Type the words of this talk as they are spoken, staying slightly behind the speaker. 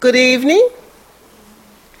Good evening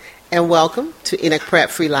and welcome to Enoch Pratt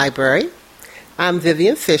Free Library. I'm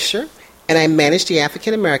Vivian Fisher and I manage the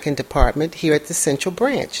African American Department here at the Central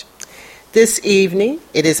Branch. This evening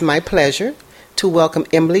it is my pleasure to welcome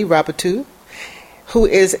Emily Rabatou, who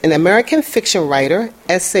is an American fiction writer,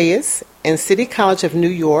 essayist, and City College of New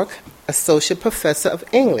York Associate Professor of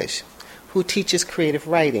English, who teaches creative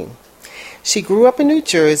writing. She grew up in New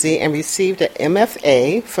Jersey and received an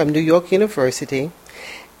MFA from New York University,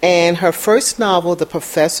 and her first novel, The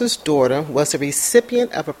Professor's Daughter, was a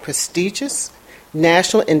recipient of a prestigious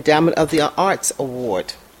National Endowment of the Arts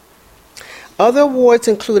Award. Other awards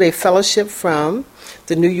include a fellowship from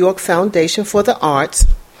the New York Foundation for the Arts,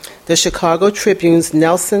 the Chicago Tribune's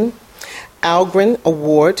Nelson Algren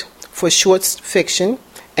Award for Short Fiction,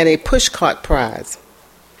 and a Pushcart Prize.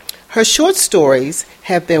 Her short stories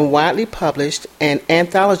have been widely published and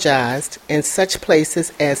anthologized in such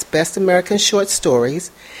places as Best American Short Stories,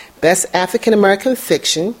 Best African American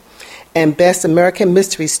Fiction, and Best American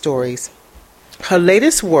Mystery Stories. Her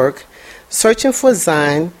latest work, Searching for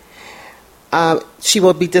Zion, she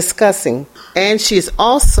will be discussing, and she is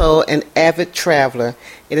also an avid traveler.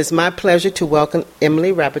 It is my pleasure to welcome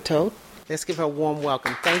Emily Rabatou. Let's give her a warm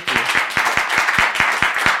welcome. Thank you.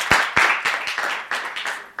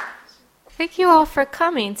 Thank you all for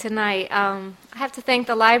coming tonight. I have to thank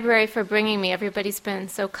the library for bringing me. Everybody's been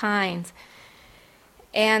so kind.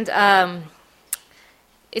 And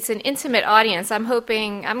it's an intimate audience. I'm going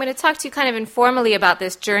to talk to you kind of informally about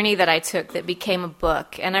this journey that I took that became a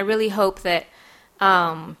book. And I really hope that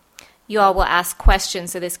you all will ask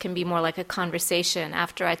questions so this can be more like a conversation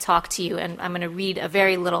after I talk to you. And I'm going to read a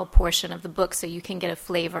very little portion of the book so you can get a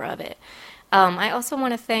flavor of it. I also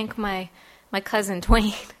want to thank my cousin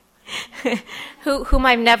Dwayne. whom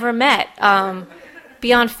I've never met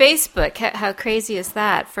beyond Facebook. How crazy is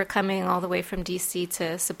that, for coming all the way from D.C.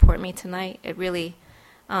 to support me tonight? It really,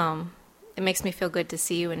 it makes me feel good to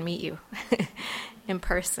see you and meet you in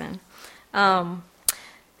person.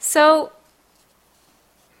 So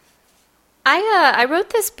I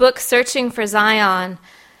wrote this book, Searching for Zion,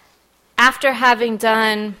 after having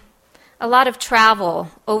done a lot of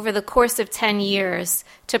travel over the course of 10 years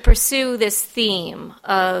to pursue this theme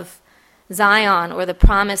of Zion, or the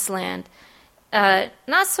Promised Land.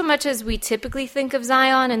 Not so much as we typically think of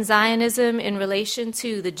Zion and Zionism in relation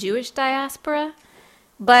to the Jewish diaspora,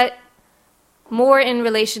 but more in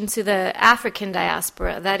relation to the African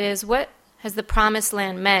diaspora. That is, what has the Promised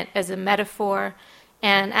Land meant as a metaphor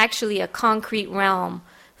and actually a concrete realm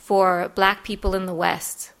for Black people in the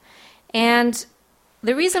West. And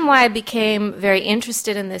the reason why I became very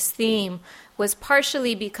interested in this theme was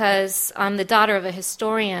partially because I'm the daughter of a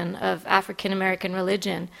historian of African American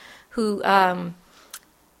religion, who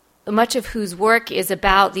much of whose work is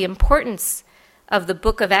about the importance of the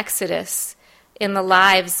Book of Exodus in the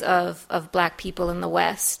lives of Black people in the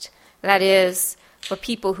West. That is, for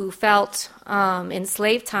people who felt in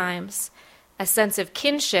slave times a sense of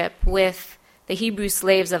kinship with the Hebrew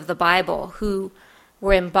slaves of the Bible, who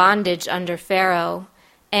were in bondage under Pharaoh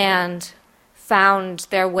and found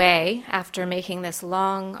their way, after making this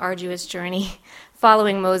long, arduous journey,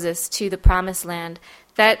 following Moses to the Promised Land,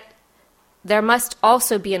 that there must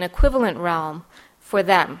also be an equivalent realm for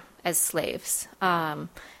them as slaves, to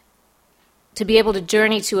be able to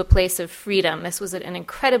journey to a place of freedom. This was an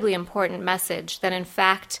incredibly important message that, in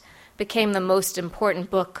fact, became the most important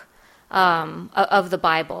book of the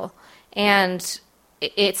Bible. And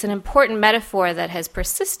it's an important metaphor that has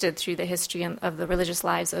persisted through the history of the religious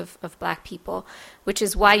lives of Black people, which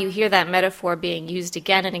is why you hear that metaphor being used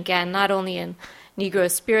again and again, not only in Negro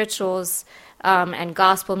spirituals and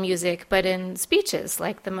gospel music, but in speeches,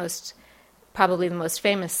 like probably the most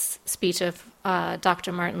famous speech of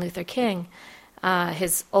Dr. Martin Luther King,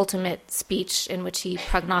 his ultimate speech in which he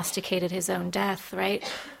prognosticated his own death, right?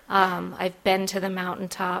 I've been to the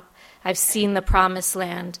mountaintop. I've seen the Promised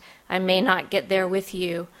Land. I may not get there with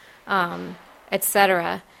you,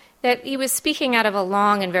 etc. That he was speaking out of a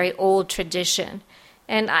long and very old tradition.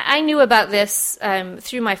 And I knew about this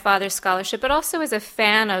through my father's scholarship, but also as a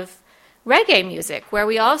fan of reggae music, where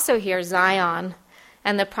we also hear Zion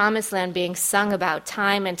and the Promised Land being sung about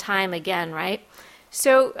time and time again, right?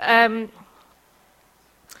 So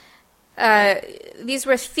these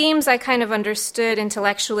were themes I kind of understood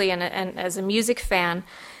intellectually and as a music fan.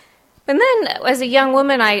 And then, as a young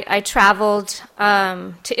woman, I traveled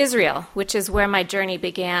to Israel, which is where my journey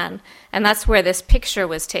began. And that's where this picture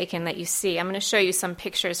was taken that you see. I'm going to show you some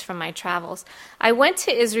pictures from my travels. I went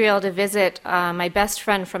to Israel to visit my best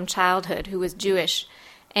friend from childhood, who was Jewish,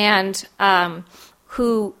 and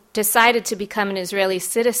who decided to become an Israeli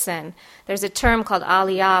citizen, there's a term called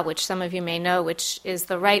aliyah, which some of you may know, which is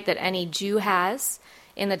the right that any Jew has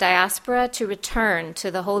in the diaspora to return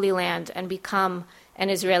to the Holy Land and become an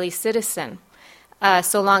Israeli citizen,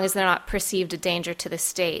 so long as they're not perceived a danger to the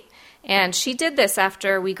state. And she did this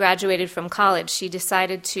after we graduated from college. She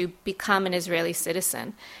decided to become an Israeli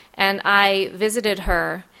citizen. And I visited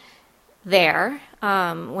her there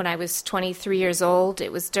when I was 23 years old.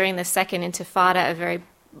 It was during the Second Intifada, a very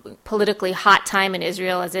politically hot time in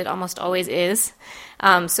Israel, as it almost always is.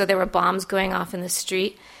 So there were bombs going off in the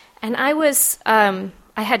street. And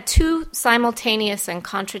I had two simultaneous and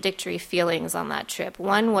contradictory feelings on that trip.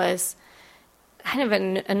 One was kind of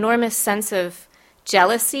an enormous sense of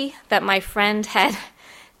jealousy that my friend had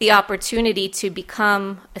the opportunity to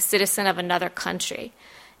become a citizen of another country.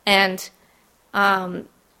 And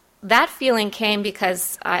that feeling came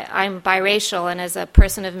because I'm biracial, and as a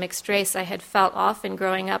person of mixed race, I had felt often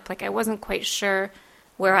growing up like I wasn't quite sure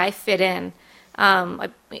where I fit in.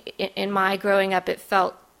 In my growing up, it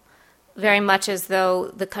felt very much as though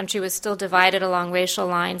the country was still divided along racial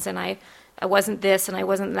lines, and I wasn't this and I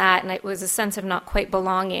wasn't that, and it was a sense of not quite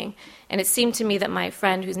belonging. And it seemed to me that my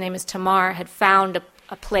friend, whose name is Tamar, had found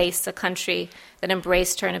a place, a country that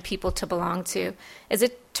embraced her and a people to belong to. As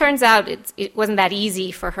it turns out, it wasn't that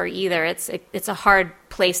easy for her either. It's a hard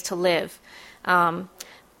place to live. But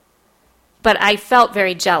I felt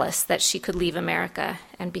very jealous that she could leave America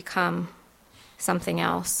and become something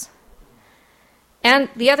else. And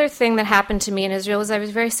the other thing that happened to me in Israel was I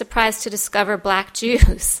was very surprised to discover black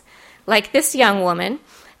Jews, like this young woman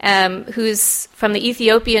who's from the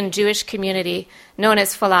Ethiopian Jewish community known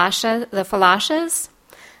as Falasha, the Falashas,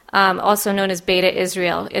 also known as Beta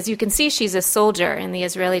Israel. As you can see, she's a soldier in the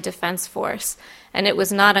Israeli Defense Force, and it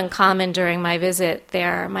was not uncommon during my visit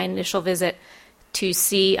there, my initial visit, to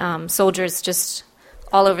see soldiers just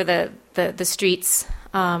all over the streets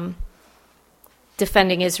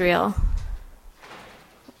defending Israel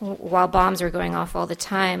while bombs were going off all the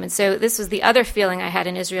time. And so this was the other feeling I had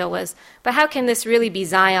in Israel was, but how can this really be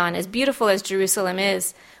Zion? As beautiful as Jerusalem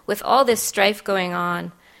is, with all this strife going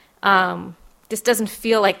on, this doesn't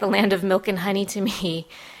feel like the land of milk and honey to me.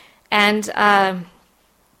 And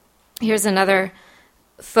here's another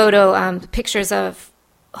photo, pictures of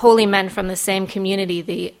holy men from the same community,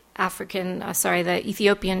 the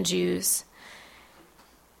Ethiopian Jews.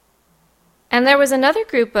 And there was another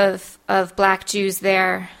group of black Jews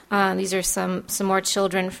there. These are some more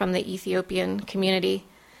children from the Ethiopian community.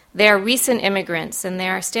 They are recent immigrants, and they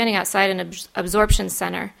are standing outside an absorption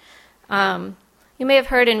center. You may have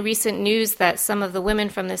heard in recent news that some of the women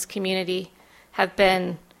from this community have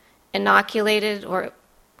been inoculated or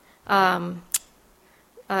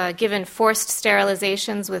given forced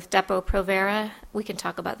sterilizations with Depo-Provera. We can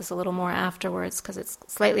talk about this a little more afterwards because it's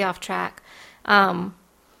slightly off track.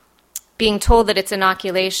 Being told that it's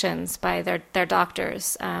inoculations by their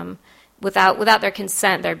doctors without their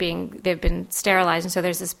consent. They've been sterilized, and so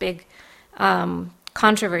there's this big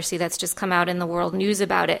controversy that's just come out in the world news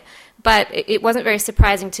about it. But it wasn't very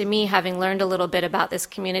surprising to me, having learned a little bit about this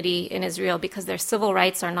community in Israel, because their civil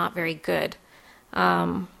rights are not very good,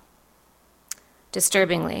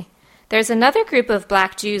 disturbingly. There's another group of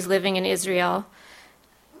black Jews living in Israel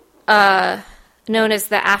known as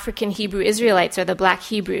the African Hebrew Israelites, or the Black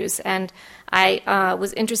Hebrews, and I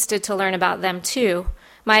was interested to learn about them too.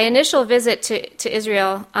 My initial visit to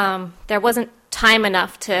Israel, there wasn't time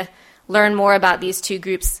enough to learn more about these two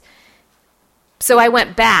groups, so I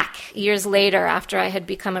went back years later after I had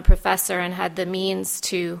become a professor and had the means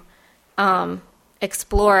to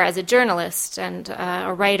explore as a journalist and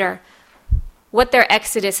a writer what their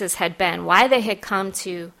exoduses had been, why they had come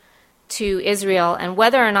to Israel, and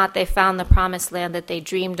whether or not they found the promised land that they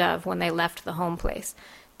dreamed of when they left the home place.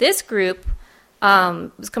 This group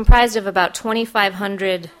was comprised of about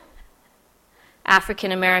 2,500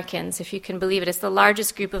 African Americans, if you can believe it. It's the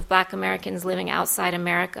largest group of black Americans living outside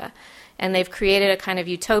America, and they've created a kind of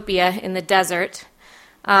utopia in the desert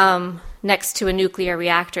next to a nuclear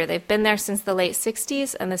reactor. They've been there since the late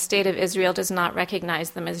 60s, and the state of Israel does not recognize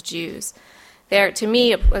them as Jews. They're, to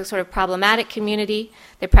me, a sort of problematic community.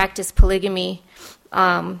 They practice polygamy,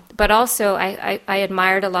 but also I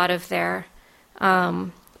admired a lot of their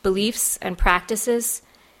beliefs and practices,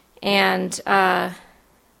 and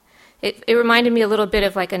it reminded me a little bit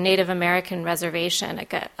of like a Native American reservation,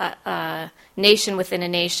 like a nation within a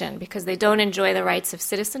nation, because they don't enjoy the rights of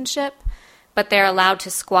citizenship, but they're allowed to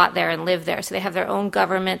squat there and live there. So they have their own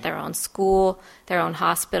government, their own school, their own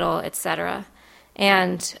hospital, etc.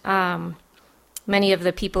 And many of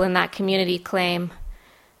the people in that community claim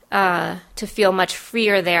to feel much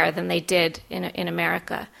freer there than they did in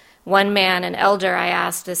America. One man, an elder, I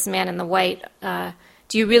asked this man in the white,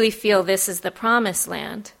 do you really feel this is the promised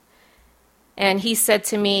land? And he said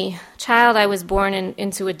to me, child, I was born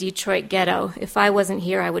into a Detroit ghetto. If I wasn't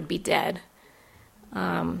here, I would be dead.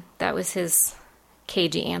 That was his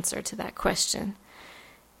cagey answer to that question.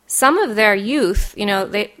 Some of their youth,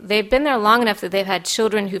 they've been there long enough that they've had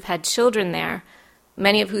children who've had children there,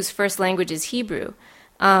 many of whose first language is Hebrew.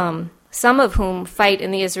 Some of whom fight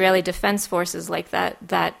in the Israeli Defense Forces, like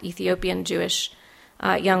that Ethiopian Jewish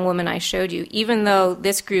young woman I showed you. Even though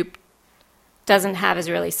this group doesn't have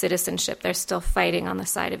Israeli citizenship, they're still fighting on the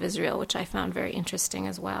side of Israel, which I found very interesting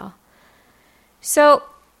as well. So,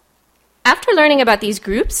 after learning about these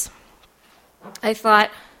groups, I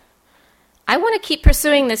thought, I want to keep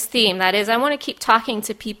pursuing this theme. That is, I want to keep talking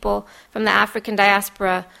to people from the African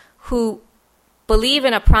diaspora who believe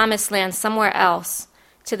in a promised land somewhere else,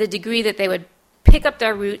 to the degree that they would pick up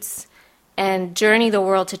their roots and journey the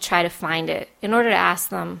world to try to find it, in order to ask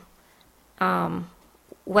them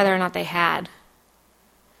whether or not they had.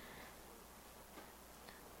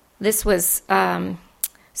 This was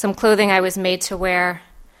some clothing I was made to wear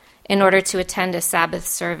in order to attend a Sabbath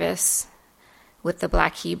service with the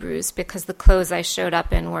Black Hebrews, because the clothes I showed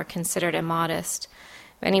up in were considered immodest.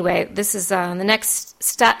 Anyway, this is the next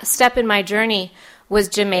step in my journey was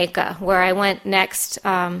Jamaica, where I went next.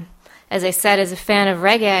 As I said, as a fan of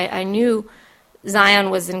reggae, I knew Zion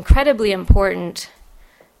was incredibly important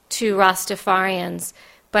to Rastafarians,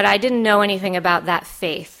 but I didn't know anything about that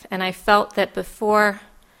faith. And I felt that before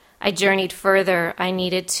I journeyed further, I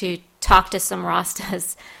needed to talk to some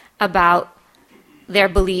Rastas about their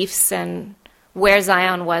beliefs and where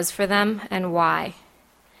Zion was for them and why.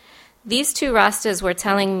 These two Rastas were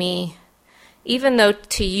telling me, even though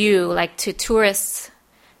to you, like to tourists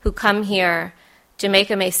who come here,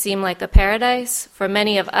 Jamaica may seem like a paradise, for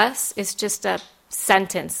many of us, it's just a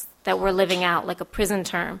sentence that we're living out, like a prison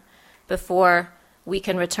term, before we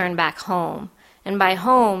can return back home. And by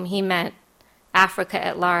home, he meant Africa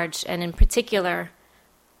at large, and in particular,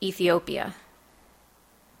 Ethiopia.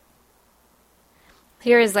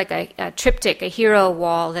 Here is like a triptych, a hero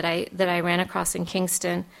wall that I ran across in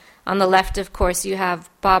Kingston. On the left, of course, you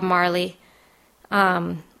have Bob Marley,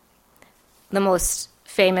 the most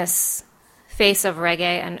famous face of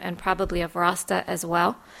reggae and probably of Rasta as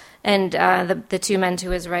well. And the two men to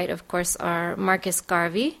his right, of course, are Marcus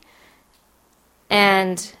Garvey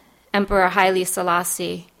and Emperor Haile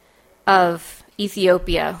Selassie of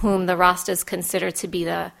Ethiopia, whom the Rastas consider to be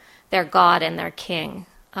their god and their king,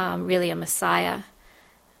 really a messiah.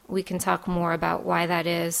 We can talk more about why that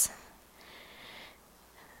is.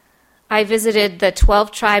 I visited the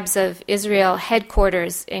 12 Tribes of Israel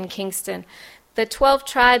headquarters in Kingston. The 12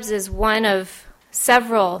 Tribes is one of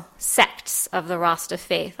several sects of the Rasta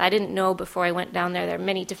faith. I didn't know before I went down there. There are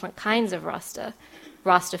many different kinds of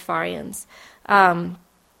Rastafarians.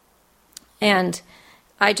 And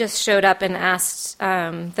I just showed up and asked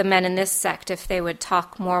the men in this sect if they would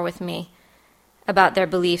talk more with me about their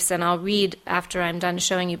beliefs, and I'll read, after I'm done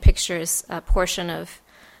showing you pictures, a portion of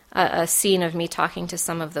a scene of me talking to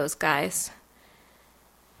some of those guys.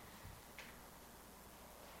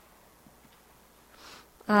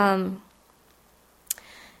 After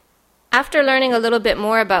learning a little bit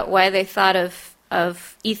more about why they thought of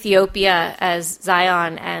Ethiopia as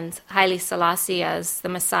Zion and Haile Selassie as the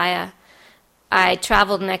Messiah, I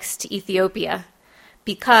traveled next to Ethiopia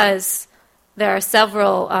because there are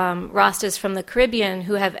several Rastas from the Caribbean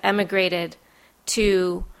who have emigrated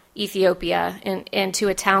to Ethiopia into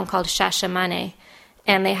a town called Shashamane,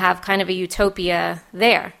 and they have kind of a utopia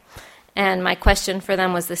there. And my question for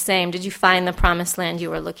them was the same: did you find the promised land you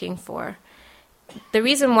were looking for? The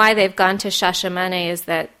reason why they've gone to Shashamane is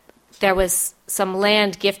that there was some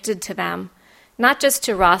land gifted to them, not just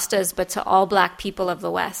to Rastas, but to all black people of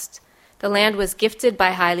the West. The land was gifted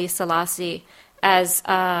by Haile Selassie as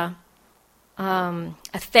a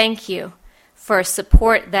thank you for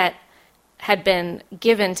support that had been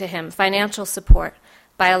given to him, financial support,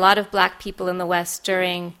 by a lot of black people in the West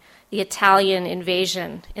during the Italian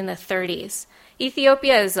invasion in the 30s.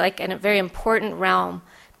 Ethiopia is like a very important realm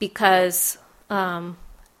because for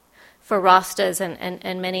Rastas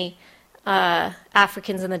and many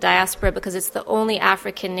Africans in the diaspora, because it's the only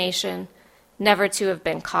African nation never to have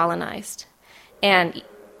been colonized. And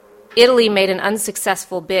Italy made an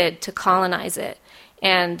unsuccessful bid to colonize it.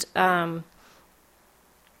 And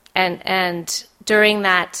during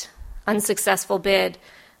that unsuccessful bid,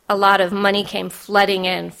 a lot of money came flooding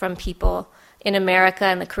in from people in America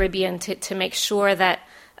and the Caribbean to make sure that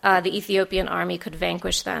the Ethiopian army could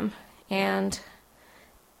vanquish them. And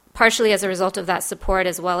partially as a result of that support,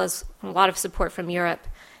 as well as a lot of support from Europe,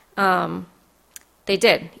 they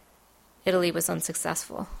did. Italy was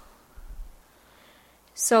unsuccessful.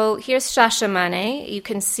 So here's Shashamane. You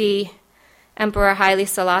can see Emperor Haile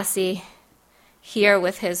Selassie here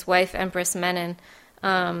with his wife, Empress Menen,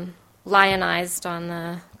 lionized on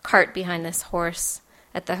the cart behind this horse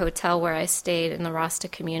at the hotel where I stayed in the Rasta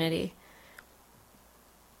community.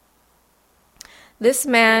 This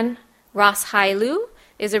man, Ras Hailu,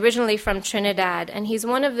 is originally from Trinidad, and he's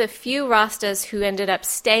one of the few Rastas who ended up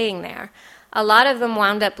staying there. A lot of them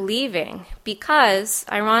wound up leaving because,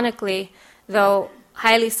 ironically, though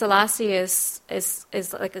Haile Selassie is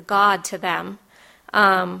like a god to them,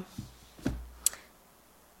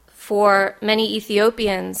 for many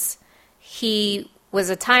Ethiopians, he was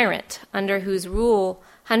a tyrant under whose rule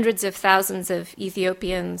hundreds of thousands of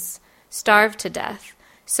Ethiopians starved to death.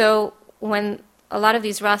 So when a lot of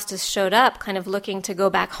these Rastas showed up kind of looking to go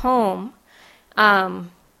back home,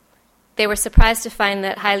 they were surprised to find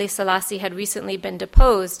that Haile Selassie had recently been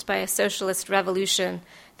deposed by a socialist revolution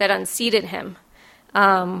that unseated him.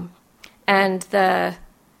 And the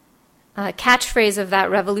catchphrase of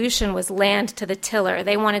that revolution was "land to the tiller."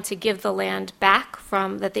 They wanted to give the land back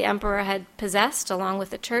that the emperor had possessed, along with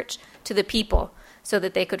the church, to the people so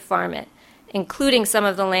that they could farm it, including some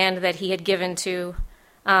of the land that he had given to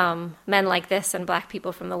men like this and black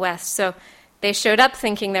people from the West. So they showed up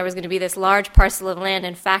thinking there was going to be this large parcel of land.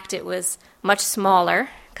 In fact, it was much smaller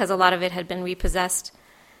because a lot of it had been repossessed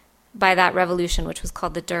by that revolution, which was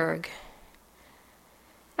called the Derg.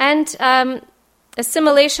 And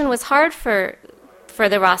assimilation was hard for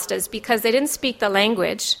the Rastas because they didn't speak the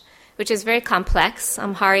language, which is very complex.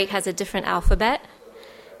 Amharic has a different alphabet.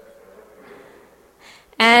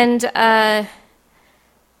 And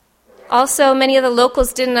also, many of the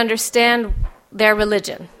locals didn't understand their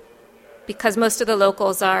religion because most of the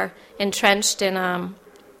locals are entrenched in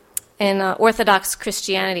Orthodox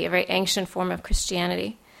Christianity, a very ancient form of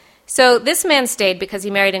Christianity. So this man stayed because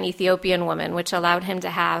he married an Ethiopian woman, which allowed him to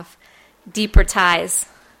have deeper ties.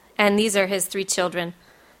 And these are his 3 children.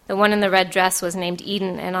 The one in the red dress was named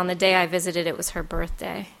Eden, and on the day I visited, it was her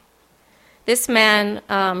birthday. This man,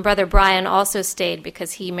 Brother Brian, also stayed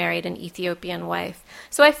because he married an Ethiopian wife.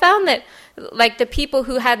 So I found that, like, the people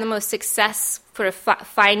who had the most success sort of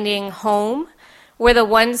finding home were the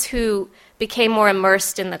ones who became more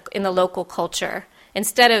immersed in the local culture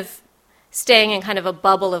instead of staying in kind of a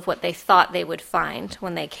bubble of what they thought they would find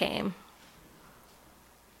when they came.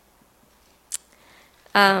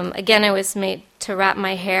 Again, I was made to wrap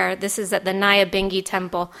my hair. This is at the Nyabingi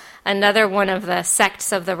Temple, another one of the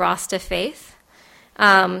sects of the Rasta faith.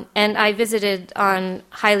 And I visited on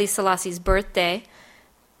Haile Selassie's birthday,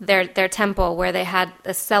 their temple, where they had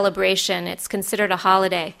a celebration. It's considered a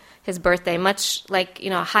holiday, his birthday, much like,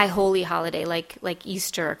 a high holy holiday, like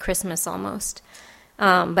Easter or Christmas almost.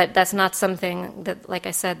 But that's not something that, like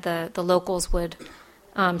I said, the locals would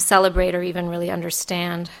celebrate or even really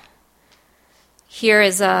understand. Here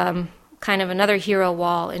is kind of another hero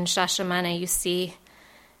wall in Shashamane. You see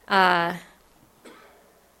the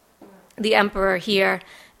emperor here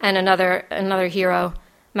and another hero,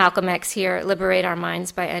 Malcolm X here, liberate our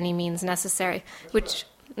minds by any means necessary, which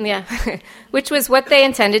was what they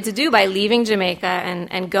intended to do by leaving Jamaica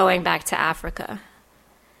and going back to Africa.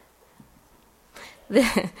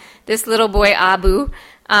 This little boy, Abu,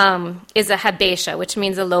 is a Habesha, which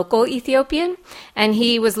means a local Ethiopian, and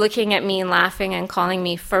he was looking at me and laughing and calling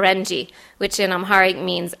me Ferengi, which in Amharic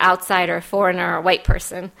means outsider, foreigner, or white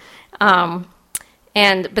person.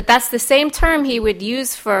 But that's the same term he would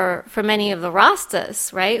use for many of the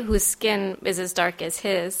Rastas, right, whose skin is as dark as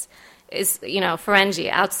his, is, Ferengi,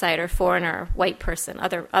 outsider, foreigner, white person,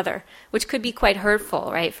 other, which could be quite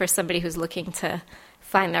hurtful, right, for somebody who's looking to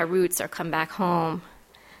find their roots or come back home.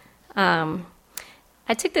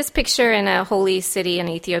 I took this picture in a holy city in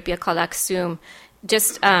Ethiopia called Aksum,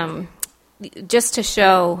 just to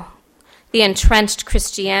show the entrenched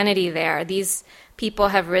Christianity there. These people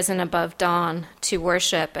have risen above dawn to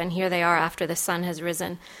worship, and here they are after the sun has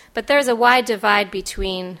risen. But there's a wide divide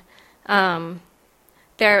between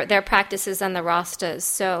their practices and the Rastas.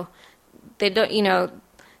 So they don't,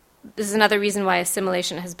 this is another reason why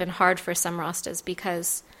assimilation has been hard for some Rastas,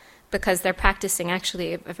 because they're practicing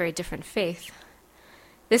actually a very different faith.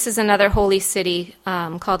 This is another holy city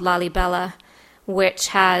called Lalibela, which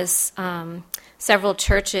has several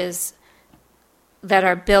churches that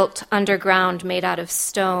are built underground, made out of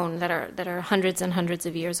stone, that are hundreds and hundreds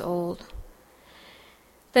of years old.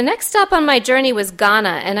 The next stop on my journey was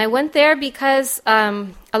Ghana, and I went there because a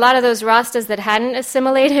lot of those Rastas that hadn't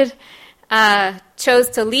assimilated chose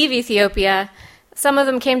to leave Ethiopia Some of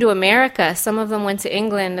them came to America, some of them went to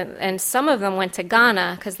England, and some of them went to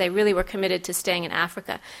Ghana because they really were committed to staying in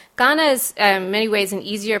Africa. Ghana is, in many ways, an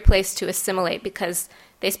easier place to assimilate because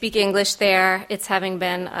they speak English there. It's having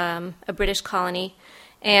been a British colony.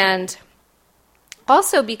 And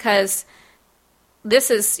also because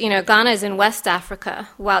this is, Ghana is in West Africa,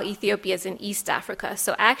 while Ethiopia is in East Africa.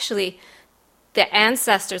 So actually, the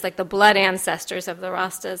ancestors, like the blood ancestors of the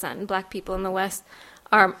Rastas and black people in the West,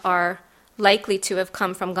 are likely to have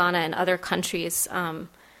come from Ghana and other countries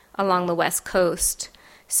along the West Coast.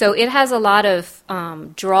 So it has a lot of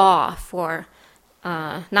draw for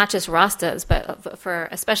not just Rastas, but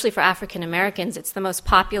especially for African Americans. It's the most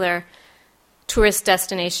popular tourist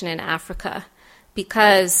destination in Africa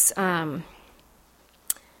because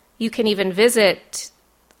you can even visit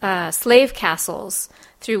slave castles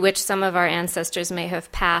through which some of our ancestors may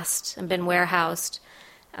have passed and been warehoused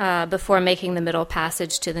before making the Middle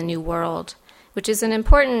Passage to the New World, which is an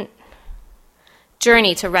important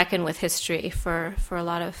journey to reckon with history for a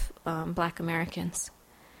lot of black Americans.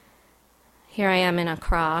 Here I am in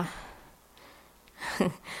Accra.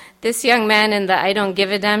 This young man in the I Don't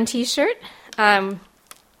Give a Damn t-shirt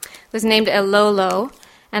was named Elolo,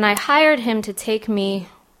 and I hired him to take me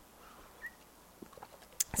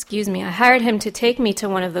to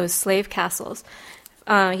one of those slave castles.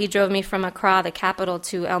 He drove me from Accra, the capital,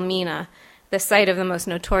 to Elmina, the site of the most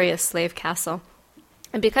notorious slave castle.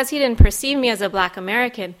 And because he didn't perceive me as a black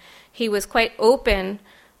American, he was quite open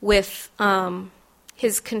with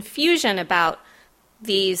his confusion about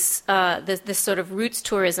this sort of roots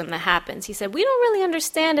tourism that happens. He said, we don't really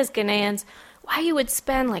understand as Ghanaians why you would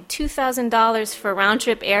spend like $2,000 for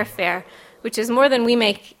round-trip airfare, which is more than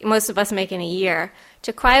most of us make in a year,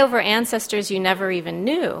 to cry over ancestors you never even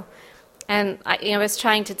knew. And I was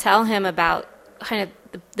trying to tell him about kind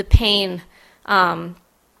of the pain, the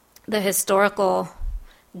historical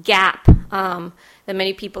gap that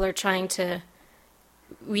many people are trying to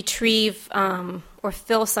retrieve or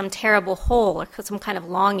fill some terrible hole or some kind of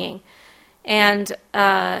longing. And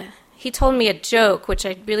he told me a joke, which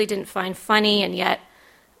I really didn't find funny, and yet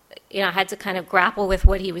I had to kind of grapple with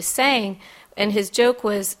what he was saying. And his joke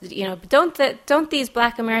was, don't these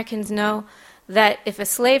black Americans know that if a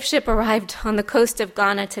slave ship arrived on the coast of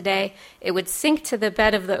Ghana today, it would sink to the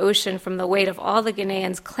bed of the ocean from the weight of all the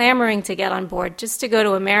Ghanaians clamoring to get on board just to go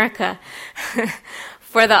to America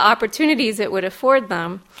for the opportunities it would afford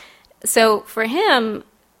them. So for him,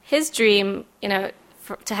 his dream, to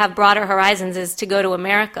have broader horizons is to go to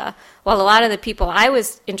America, while a lot of the people I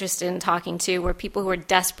was interested in talking to were people who were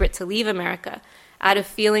desperate to leave America out of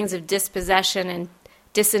feelings of dispossession and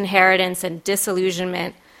disinheritance and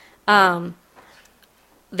disillusionment.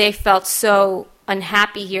 They felt so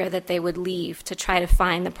unhappy here that they would leave to try to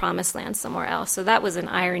find the promised land somewhere else. So that was an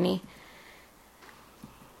irony.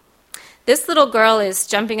 This little girl is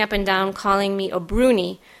jumping up and down calling me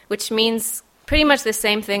Obruni, which means pretty much the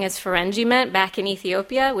same thing as Ferengi meant back in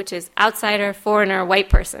Ethiopia, which is outsider, foreigner, white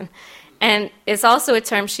person. And it's also a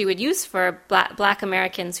term she would use for black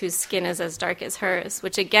Americans whose skin is as dark as hers,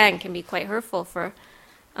 which again can be quite hurtful for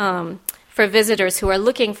visitors who are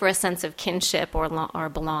looking for a sense of kinship or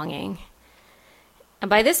belonging. And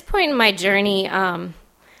by this point in my journey,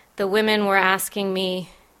 the women were asking me,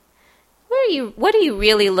 what are you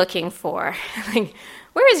really looking for? Like,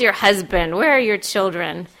 where is your husband? Where are your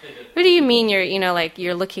children? What do you mean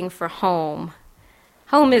you're looking for home?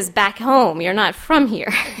 Home is back home. You're not from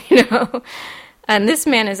here, And this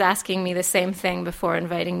man is asking me the same thing before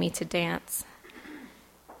inviting me to dance.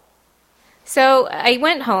 So I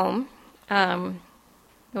went home,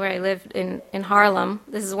 where I lived in Harlem.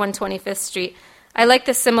 This is 125th Street. I like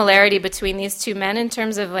the similarity between these two men in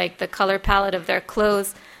terms of like the color palette of their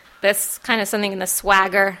clothes. That's kind of something in the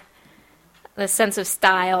swagger, the sense of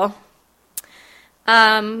style.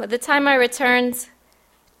 At the time I returned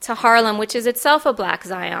to Harlem, which is itself a black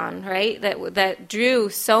Zion, right? That drew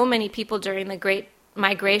so many people during the Great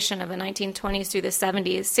Migration of the 1920s through the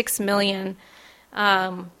 70s. 6 million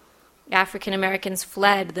African Americans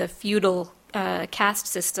fled the feudal caste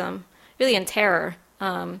system, really in terror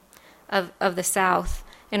of the South,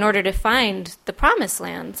 in order to find the promised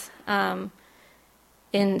land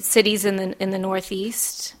in cities in the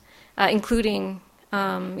Northeast, including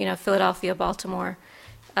Philadelphia, Baltimore,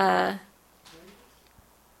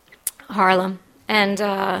 Harlem, and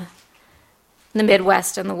the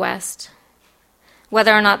Midwest and the West.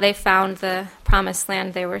 Whether or not they found the promised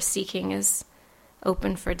land they were seeking is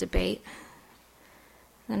open for debate.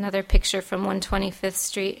 Another picture from 125th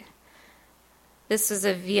Street. This is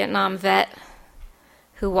a Vietnam vet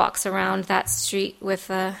who walks around that street with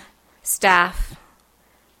a staff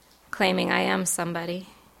claiming I am somebody.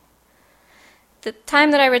 The time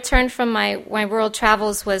that I returned from my world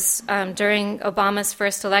travels was during Obama's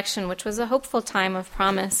first election, which was a hopeful time of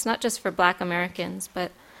promise, not just for Black Americans,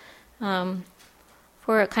 but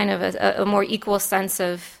for a kind of a more equal sense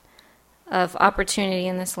of opportunity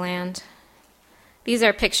in this land. These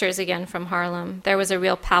are pictures, again, from Harlem. There was a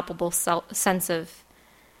real palpable sense of,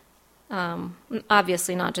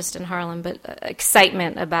 obviously not just in Harlem, but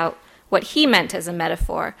excitement about what he meant as a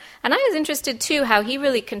metaphor. And I was interested, too, how he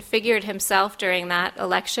really configured himself during that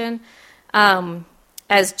election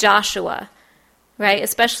as Joshua, right?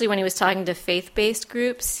 Especially when he was talking to faith-based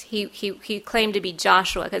groups. He claimed to be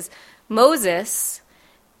Joshua, because Moses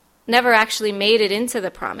never actually made it into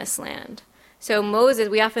the Promised Land. So Moses,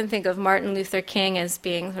 we often think of Martin Luther King as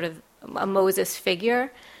being sort of a Moses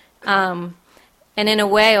figure. And in a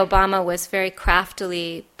way, Obama was very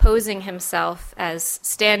craftily posing himself as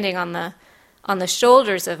standing on the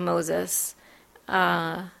shoulders of Moses,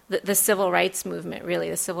 the civil rights movement,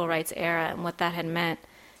 really, the civil rights era, and what that had meant,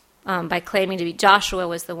 by claiming to be Joshua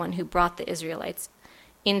was the one who brought the Israelites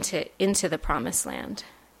into the Promised Land.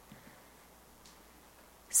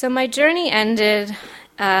 So my journey ended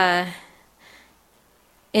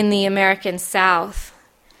in the American South.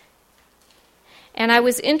 And I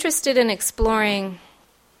was interested in exploring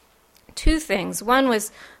two things. One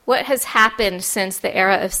was what has happened since the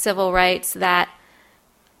era of civil rights that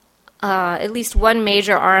at least one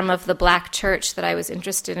major arm of the Black church that I was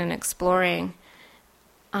interested in exploring,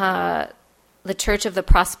 the Church of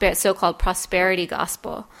the so-called Prosperity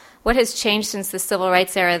Gospel. What has changed since the civil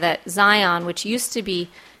rights era that Zion, which used to be,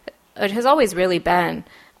 it has always really been,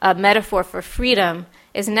 a metaphor for freedom,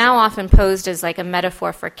 is now often posed as like a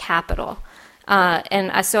metaphor for capital.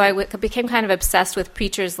 So I became kind of obsessed with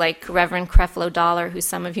preachers like Reverend Creflo Dollar, who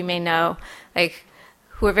some of you may know,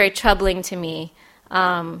 who were very troubling to me,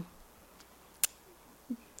 that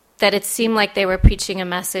it seemed like they were preaching a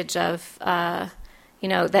message of,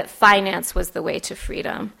 that finance was the way to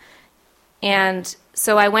freedom. And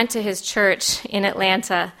so I went to his church in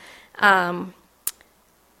Atlanta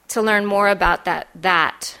to learn more about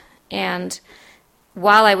that. And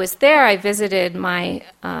while I was there, I visited my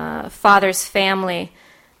father's family.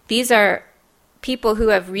 These are people who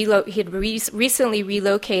had recently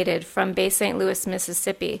relocated from Bay St. Louis,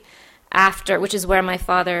 Mississippi, which is where my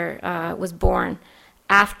father was born,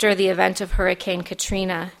 after the event of Hurricane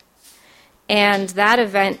Katrina. And that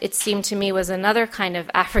event, it seemed to me, was another kind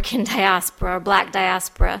of African diaspora, or Black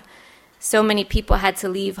diaspora. So many people had to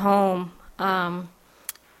leave home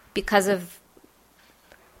because of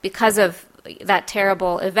that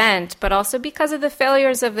terrible event, but also because of the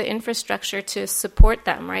failures of the infrastructure to support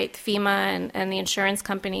them, right? FEMA and the insurance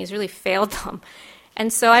companies really failed them.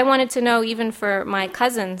 And so I wanted to know, even for my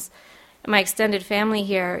cousins, my extended family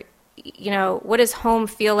here, what does home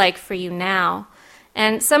feel like for you now?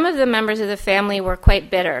 And some of the members of the family were quite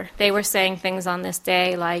bitter. They were saying things on this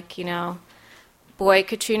day like, boy,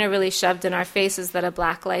 Katrina really shoved in our faces that a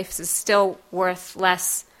Black life is still worth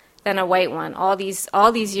less than a white one. All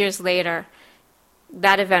these years later,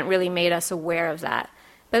 that event really made us aware of that.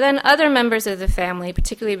 But then other members of the family,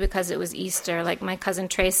 particularly because it was Easter, like my cousin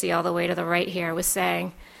Tracy all the way to the right here, was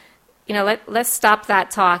saying, let's stop that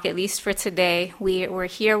talk, at least for today. We're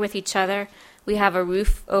here with each other. We have a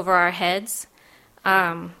roof over our heads.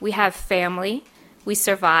 We have family. We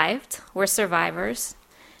survived. We're survivors.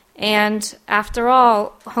 And after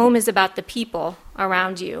all, home is about the people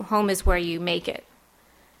around you. Home is where you make it.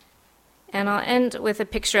 And I'll end with a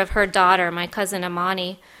picture of her daughter, my cousin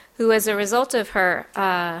Amani, who, as a result of her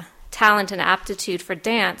talent and aptitude for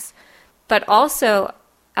dance, but also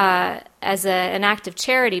as an act of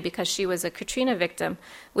charity because she was a Katrina victim,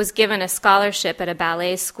 was given a scholarship at a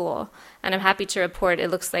ballet school. And I'm happy to report it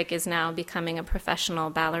looks like is now becoming a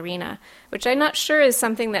professional ballerina, which I'm not sure is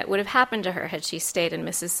something that would have happened to her had she stayed in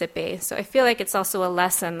Mississippi. So I feel like it's also a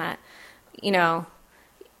lesson that,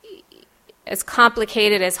 as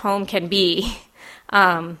complicated as home can be,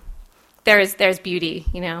 there's beauty,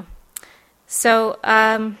 So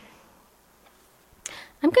I'm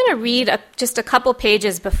going to read just a couple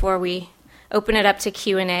pages before we open it up to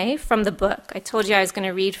Q&A from the book. I told you I was going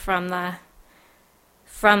to read from the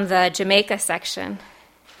Jamaica section,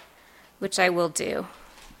 which I will do.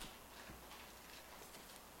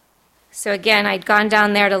 So again, I'd gone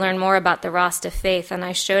down there to learn more about the Rasta faith, and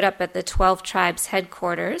I showed up at the 12 Tribes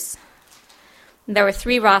headquarters. There were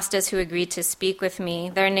 3 Rastas who agreed to speak with me.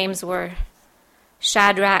 Their names were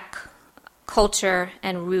Shadrach, Culture,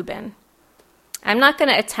 and Reuben. I'm not going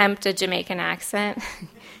to attempt a Jamaican accent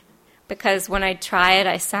because when I try it,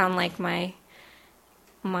 I sound like my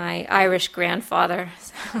my Irish grandfather.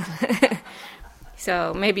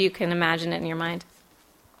 So maybe you can imagine it in your mind.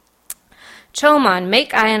 "Choman,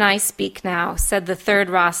 make I speak now," said the third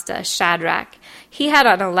Rasta, Shadrach. He had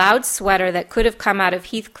on a loud sweater that could have come out of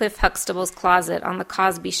Heathcliff Huxtable's closet on the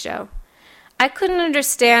Cosby Show. I couldn't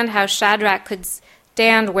understand how Shadrach could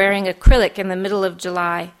stand wearing acrylic in the middle of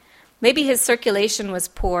July. Maybe his circulation was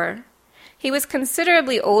poor. He was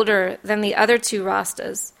considerably older than the other two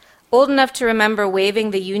Rastas, old enough to remember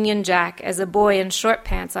waving the Union Jack as a boy in short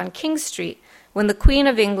pants on King Street when the Queen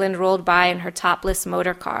of England rolled by in her topless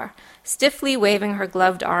motor car, stiffly waving her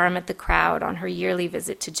gloved arm at the crowd on her yearly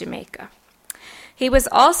visit to Jamaica. He was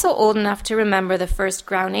also old enough to remember the first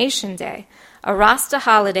Groundation Day, a Rasta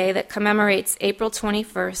holiday that commemorates April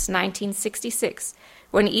 21st, 1966,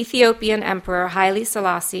 when Ethiopian Emperor Haile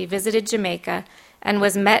Selassie visited Jamaica and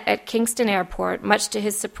was met at Kingston Airport, much to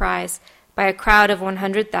his surprise, by a crowd of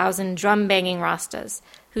 100,000 drum-banging Rastas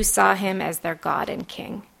who saw him as their god and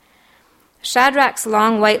king. Shadrach's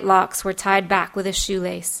long white locks were tied back with a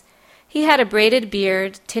shoelace. He had a braided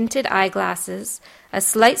beard, tinted eyeglasses, a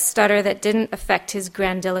slight stutter that didn't affect his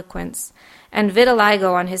grandiloquence, and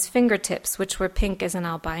vitiligo on his fingertips, which were pink as an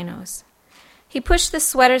albino's. He pushed the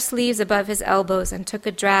sweater sleeves above his elbows and took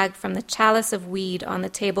a drag from the chalice of weed on the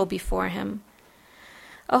table before him.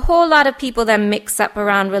 "A whole lot of people them mix up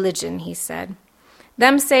around religion," he said.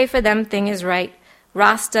 "Them say for them thing is right,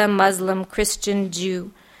 Rasta, Muslim, Christian,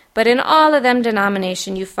 Jew. But in all of them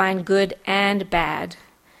denomination you find good and bad.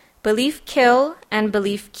 Belief kill and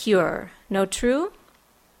belief cure. No true?"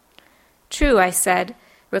 "True," I said,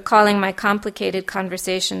 recalling my complicated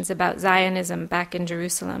conversations about Zionism back in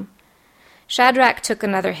Jerusalem. Shadrach took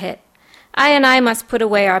another hit. I must put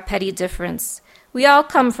away our petty difference. We all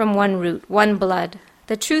come from one root, one blood.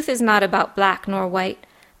 The truth is not about black nor white.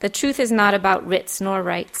 The truth is not about writs nor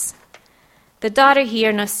rights. The daughter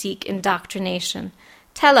here no seek indoctrination.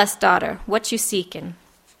 Tell us, daughter, what you seekin'?"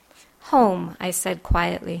 "Home," I said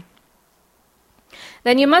quietly.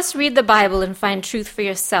 "Then you must read the Bible and find truth for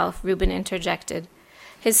yourself," Reuben interjected.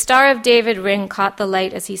 His Star of David ring caught the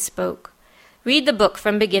light as he spoke. "Read the book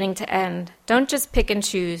from beginning to end. Don't just pick and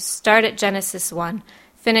choose. Start at Genesis 1,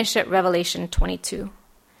 finish at Revelation 22.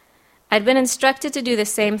 I'd been instructed to do the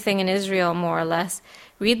same thing in Israel, more or less,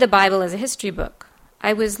 read the Bible as a history book.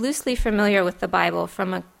 I was loosely familiar with the Bible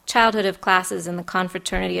from a childhood of classes in the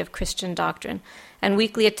Confraternity of Christian Doctrine and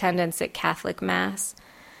weekly attendance at Catholic Mass.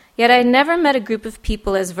 Yet I had never met a group of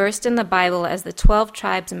people as versed in the Bible as the 12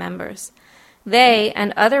 tribes members. They,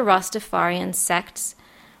 and other Rastafarian sects,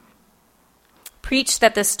 preached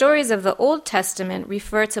that the stories of the Old Testament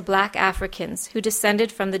refer to black Africans who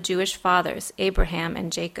descended from the Jewish fathers, Abraham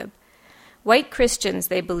and Jacob. White Christians,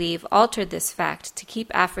 they believe, altered this fact to keep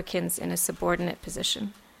Africans in a subordinate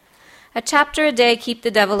position. "A chapter a day keep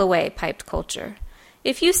the devil away," piped Culture.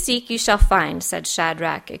 "If you seek, you shall find," said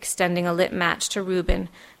Shadrach, extending a lit match to Reuben,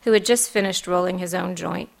 who had just finished rolling his own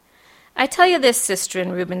joint. "I tell you this,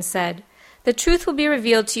 Sistren," Reuben said, "the truth will be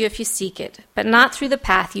revealed to you if you seek it, but not through the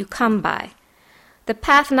path you come by. The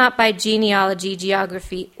path not by genealogy,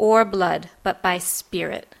 geography, or blood, but by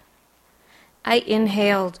spirit." I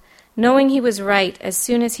inhaled, knowing he was right as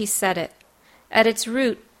soon as he said it. At its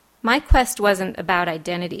root, my quest wasn't about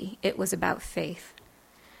identity, it was about faith.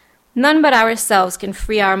 "None but ourselves can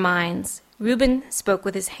free our minds." Reuben spoke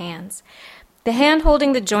with his hands. The hand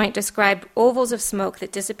holding the joint described ovals of smoke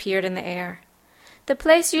that disappeared in the air. "The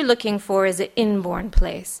place you're looking for is an inborn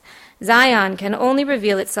place. Zion can only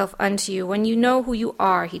reveal itself unto you when you know who you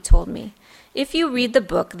are," he told me. "If you read the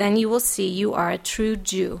book, then you will see you are a true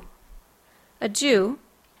Jew." "A Jew?"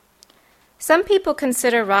 Some people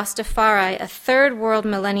consider Rastafari a third-world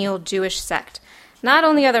millennial Jewish sect. Not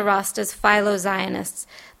only are the Rastas philo-Zionists,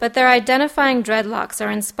 but their identifying dreadlocks are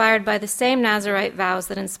inspired by the same Nazirite vows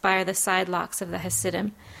that inspire the side locks of the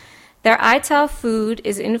Hasidim. Their Eitel food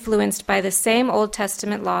is influenced by the same Old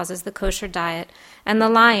Testament laws as the kosher diet, and the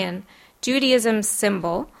lion, Judaism's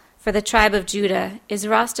symbol for the tribe of Judah, is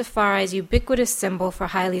Rastafari's ubiquitous symbol for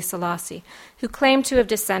Haile Selassie, who claimed to have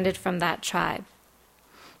descended from that tribe.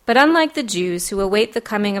 But unlike the Jews who await the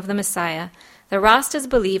coming of the Messiah, the Rastas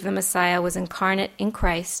believe the Messiah was incarnate in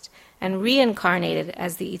Christ and reincarnated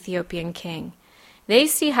as the Ethiopian king. They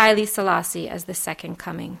see Haile Selassie as the second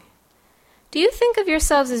coming. "Do you think of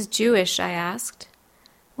yourselves as Jewish?" I asked.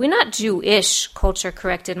 "We're not Jewish," Culture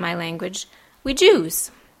corrected my language. "We Jews."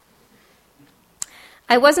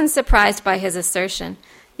 I wasn't surprised by his assertion.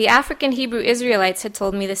 The African Hebrew Israelites had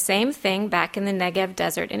told me the same thing back in the Negev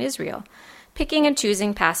desert in Israel, picking and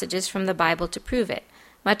choosing passages from the Bible to prove it,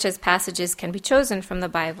 much as passages can be chosen from the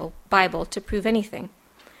Bible to prove anything.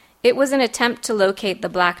 It was an attempt to locate the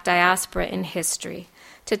black diaspora in history,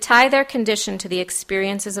 to tie their condition to the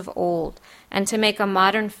experiences of old, and to make a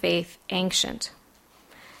modern faith ancient.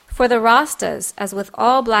 For the Rastas, as with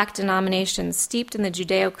all black denominations steeped in the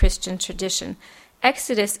Judeo-Christian tradition,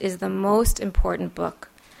 Exodus is the most important book.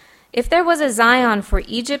 If there was a Zion for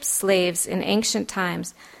Egypt's slaves in ancient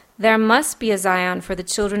times, there must be a Zion for the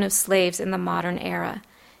children of slaves in the modern era.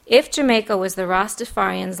 If Jamaica was the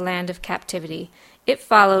Rastafarians' land of captivity, it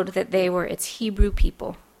followed that they were its Hebrew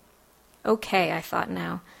people. Okay, I thought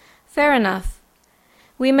now. Fair enough.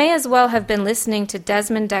 We may as well have been listening to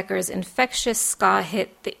Desmond Decker's infectious ska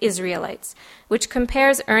hit, The Israelites, which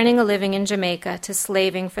compares earning a living in Jamaica to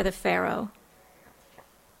slaving for the Pharaoh.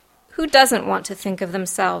 Who doesn't want to think of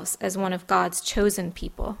themselves as one of God's chosen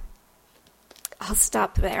people? I'll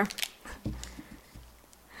stop there.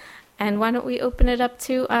 And why don't we open it up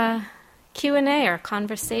to Q&A or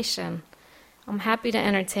conversation? I'm happy to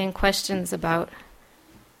entertain questions about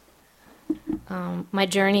my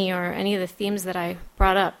journey or any of the themes that I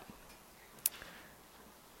brought up.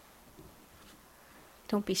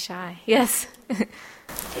 Don't be shy. Yes? I'm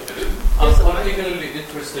particularly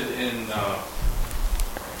interested in,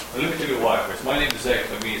 let me tell you why first. My name is Zach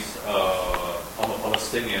Khamis. I'm a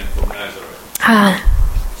Palestinian from Nazareth.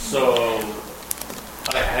 So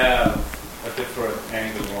I have a different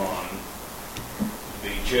angle on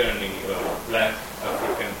the journey of black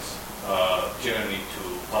Africans' journey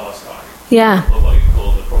to Palestine. Yeah. Or what you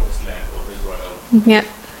call the promised land of Israel. Yeah.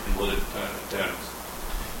 In modern terms.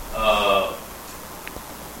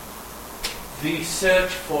 The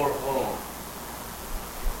search for home.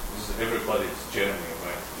 This is everybody's journey,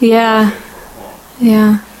 right? Yeah. The search for home.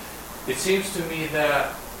 Yeah. It seems to me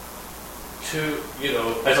that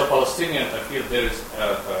as a Palestinian, I feel there is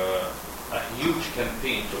a huge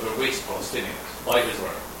campaign to erase Palestinians by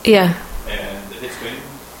Israel. Yeah. And it's been,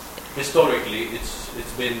 historically,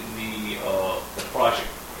 it's been the project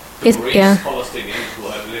to erase Palestinians who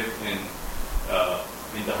have lived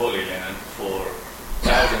in the Holy Land for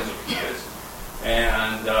thousands of years.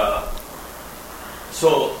 And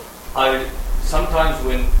so sometimes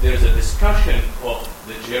when there's a discussion of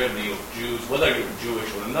the journey of Jews, whether you're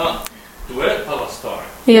Jewish or not, to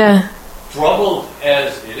Palestine, troubled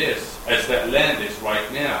as it is, as that land is right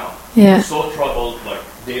now, so troubled, like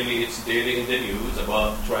it's daily in the news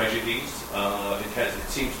about tragedies. It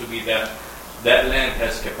seems to be that land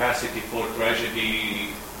has capacity for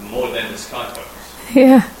tragedy more than the sky covers.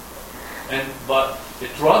 Yeah. But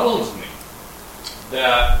it troubles me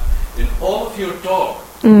that in all of your talk,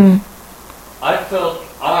 I felt,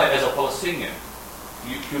 as a Palestinian,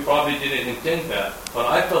 you probably didn't intend that, but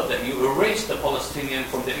I felt that you erased the Palestinian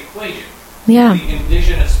from the equation. Yeah. The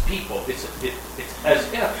indigenous people. It's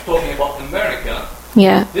as if talking about America,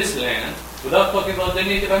 this land, without talking about the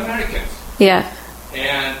Native Americans. Yeah.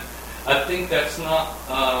 And I think that's not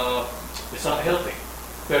it's not healthy,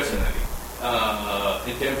 personally,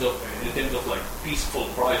 in terms of like peaceful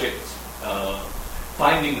projects,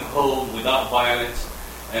 finding home without violence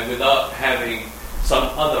and without having some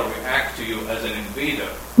other react to you as an invader,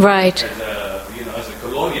 right? As a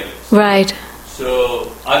colonialist, right?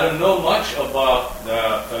 So I don't know much about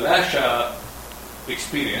the Falasha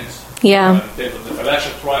experience, in terms of the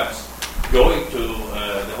Falasha tribes going to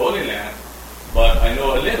the Holy Land, but I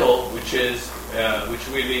know a little, which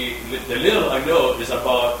really the little I know is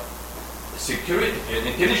about security and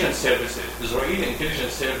intelligence services, Israeli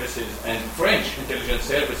intelligence services and French intelligence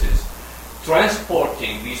services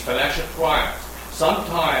transporting these Falasha tribes.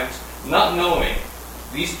 Sometimes not knowing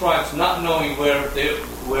where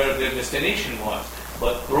their destination was,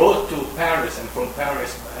 but brought to Paris and from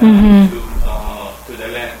Paris to the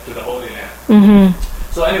land, to the Holy Land.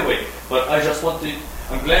 Mm-hmm. So anyway, but I just wanted.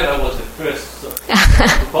 I'm glad I was the first to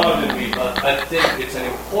pardon me, but I think it's an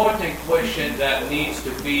important question that needs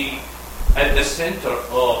to be at the center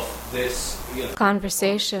of this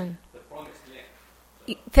conversation.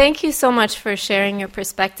 Thank you so much for sharing your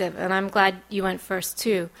perspective, and I'm glad you went first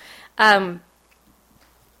too.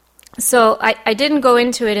 So I didn't go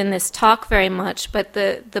into it in this talk very much, but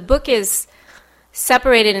the book is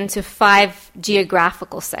separated into 5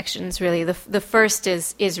 geographical sections, really. The first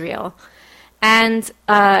is Israel. And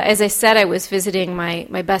as I said, I was visiting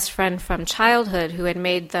my best friend from childhood who had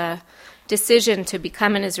made the decision to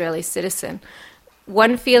become an Israeli citizen.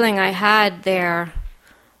 One feeling I had there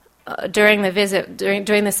during the visit,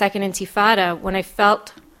 during the Second Intifada, when I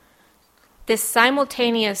felt this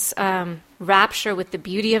simultaneous rapture with the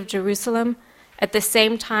beauty of Jerusalem, at the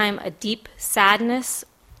same time a deep sadness,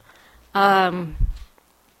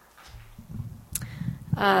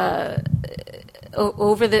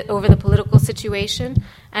 over the political situation,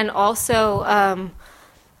 and also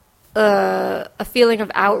a feeling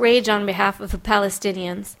of outrage on behalf of the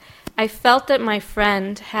Palestinians. I felt that my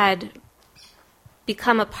friend had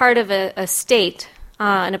become a part of a state,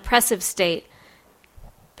 an oppressive state,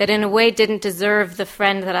 that in a way didn't deserve the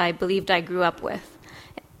friend that I believed I grew up with.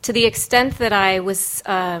 To the extent that I was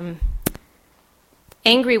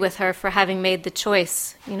angry with her for having made the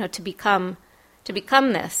choice, to become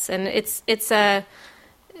this. And this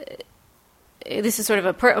is sort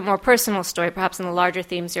of a more personal story, perhaps in the larger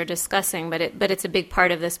themes you're discussing, but it's a big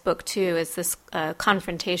part of this book too, is this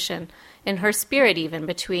confrontation in her spirit even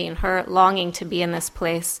between her longing to be in this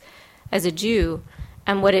place as a Jew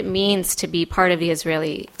and what it means to be part of the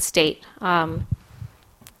Israeli state,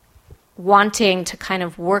 wanting to kind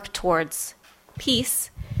of work towards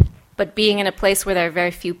peace, but being in a place where there are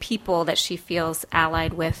very few people that she feels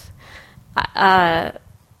allied with.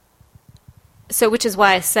 So which is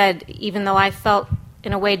why I said, even though I felt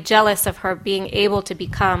in a way jealous of her being able to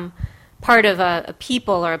become part of a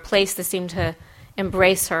people or a place that seemed to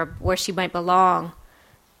embrace her where she might belong,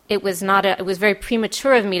 it was very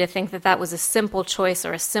premature of me to think that was a simple choice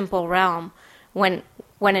or a simple realm, when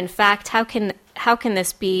in fact, how can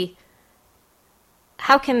this be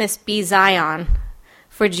Zion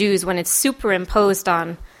for Jews when it's superimposed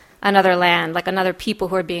on another land, like another people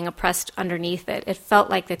who are being oppressed underneath it? It felt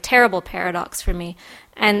like the terrible paradox for me.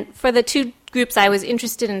 And for the two groups I was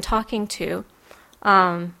interested in talking to,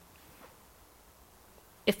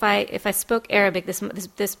 if I spoke Arabic,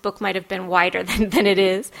 this book might have been wider than it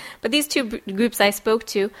is. But these two groups I spoke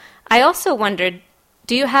to, I also wondered,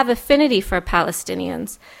 do you have affinity for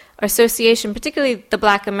Palestinians or association, particularly the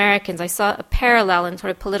Black Americans? I saw a parallel in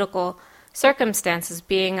sort of political circumstances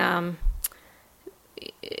being an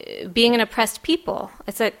oppressed people.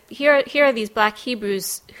 It's that here are these Black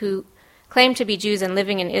Hebrews who claim to be Jews and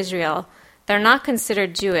living in Israel. They're not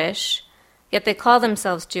considered Jewish, yet they call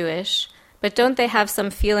themselves Jewish. But don't they have some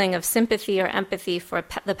feeling of sympathy or empathy for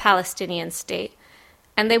the Palestinian state?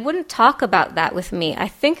 And they wouldn't talk about that with me, I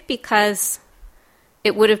think because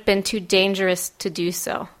it would have been too dangerous to do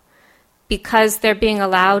so. Because they're being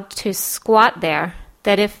allowed to squat there,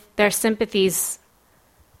 that if their sympathies...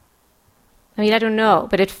 I don't know,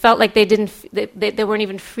 but it felt like they weren't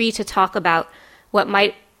even free to talk about what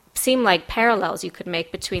might seem like parallels you could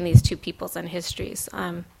make between these two peoples and histories.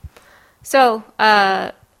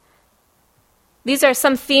 These are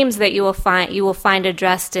some themes that you will find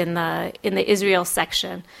addressed in the Israel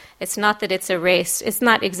section. It's not that it's erased. It's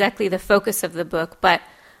not exactly the focus of the book, but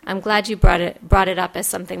I'm glad you brought it up as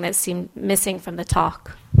something that seemed missing from the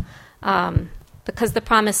talk. Because the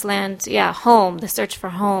Promised Land, home, the search for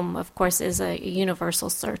home, of course, is a universal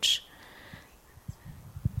search.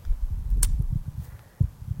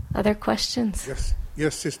 Other questions?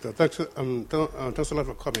 Yes, sister. Thanks a lot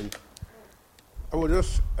for coming. I will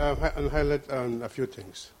just highlight a few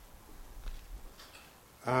things.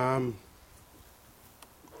 In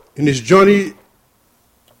his journey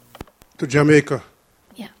to Jamaica,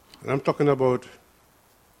 and I'm talking about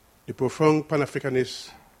the profound Pan-Africanist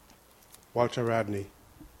Walter Rodney,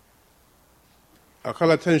 I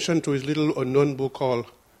call attention to his little unknown book called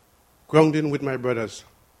Grounding with My Brothers.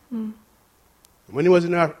 Mm. When he was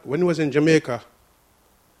in Jamaica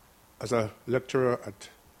as a lecturer at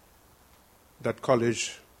that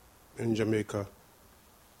college in Jamaica,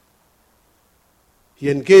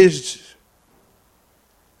 he engaged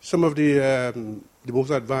some of the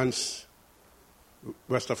most advanced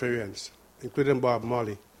Rastafarians, including Bob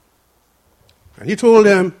Marley. And he told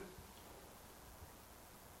them,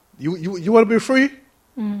 you want to be free?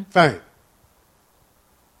 Mm. Fine.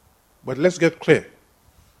 But let's get clear.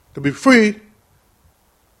 To be free,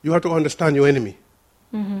 you have to understand your enemy.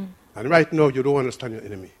 Mm-hmm. And right now, you don't understand your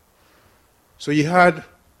enemy. So he had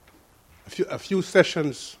a few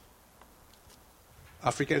sessions,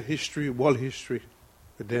 African history, world history,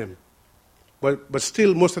 with them. But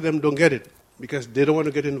still, most of them don't get it because they don't want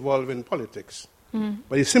to get involved in politics. Mm.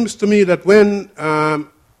 But it seems to me that when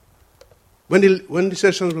the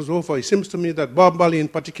session was over, it seems to me that Bob Marley in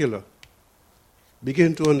particular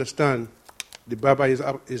began to understand the Baba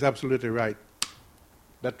is absolutely right.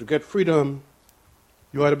 That to get freedom,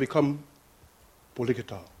 you ought to become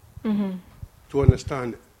political. Mm-hmm. To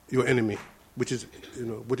understand your enemy, which is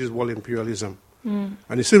world imperialism. Mm.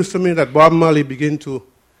 And it seems to me that Bob Marley began to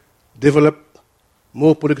develop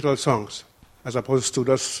more political songs as opposed to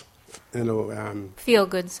just,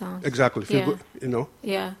 feel-good songs. Exactly, feel-good,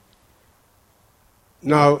 Yeah.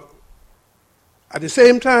 Now, at the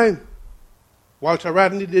same time, Walter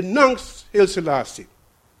Rodney denounced Haile Selassie.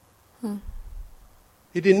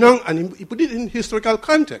 He denounced, and he put it in historical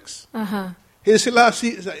context. Haile Selassie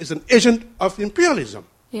is an agent of imperialism.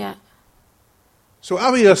 Yeah. So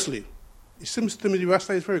obviously, it seems to me the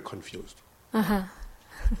Rasta is very confused.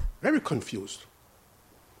 Very confused.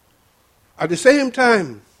 At the same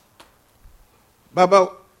time, Baba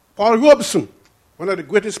Paul Robeson, one of the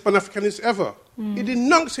greatest Pan-Africanists ever, he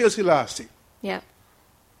denounced Haile Selassie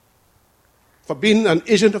for being an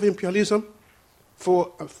agent of imperialism,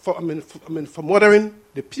 for murdering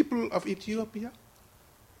the people of Ethiopia.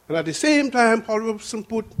 And at the same time, Paul Robeson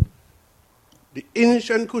put the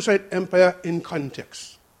ancient Kushite Empire in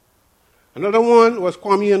context. Another one was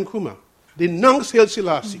Kwame Nkrumah. They denounced Haile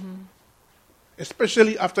Selassie,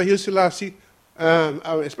 especially after Haile Selassie,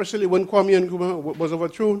 especially when Kwame Nkrumah was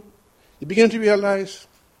overthrown. He began to realize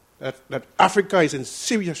that Africa is in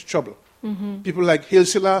serious trouble. People like Haile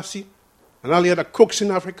Selassie and all the other crooks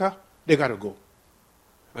in Africa, they got to go.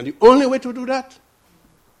 And the only way to do that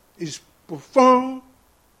is profound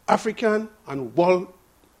African and world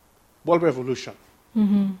revolution.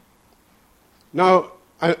 Now,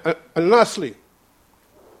 and lastly,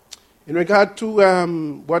 in regard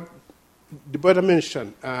to what the brother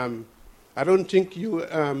mentioned, I don't think your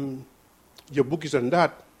book is on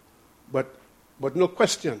that, but no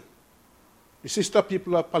question, the sister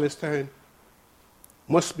people of Palestine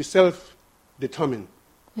must be self-determined.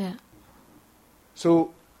 Yeah.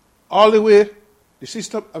 So, all the way, the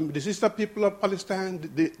sister people of Palestine,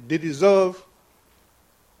 they deserve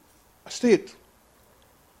a state.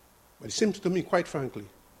 But it seems to me, quite frankly,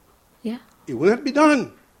 it will not be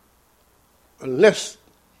done unless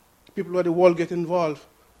people of the world get involved,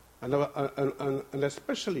 and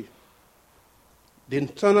especially the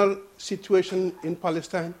internal situation in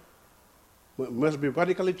Palestine must be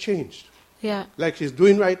radically changed. Yeah. Like he's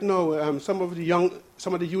doing right now. Some of the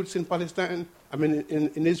youths in Palestine,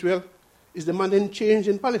 in Israel, is demanding change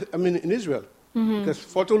in Israel. Because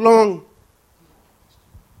for too long.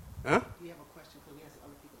 Huh? Do you have a question for me?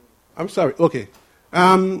 I'm sorry. Okay.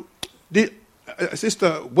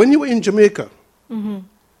 Sister, when you were in Jamaica,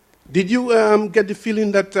 did you get the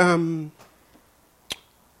feeling that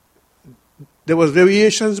there was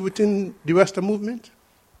variations within the Rasta movement?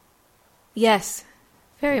 Yes,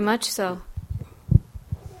 very much so.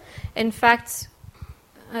 In fact,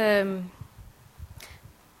 the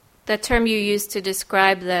term you used to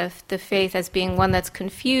describe the faith as being one that's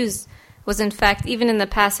confused was, in fact, even in the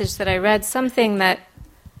passage that I read, something that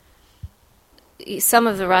some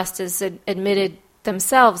of the Rastas admitted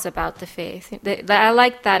themselves about the faith. I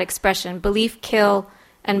like that expression, belief kill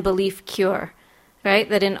and belief cure, right?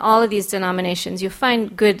 That in all of these denominations you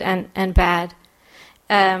find good and bad.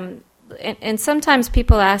 And sometimes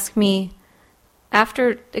people ask me,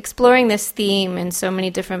 after exploring this theme in so many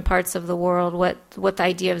different parts of the world, what the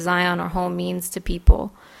idea of Zion or home means to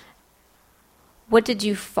people, what did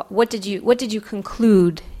you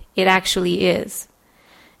conclude it actually is?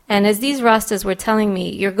 And as these Rastas were telling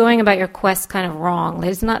me, you're going about your quest kind of wrong.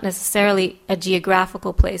 There's not necessarily a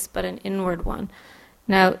geographical place, but an inward one.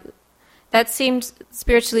 Now, that seemed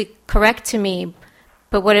spiritually correct to me,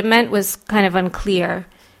 but what it meant was kind of unclear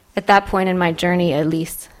at that point in my journey, at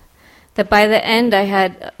least. That by the end I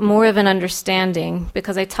had more of an understanding,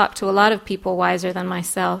 because I talked to a lot of people wiser than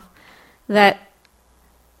myself, that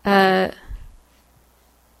even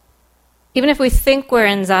if we think we're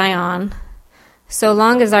in Zion, so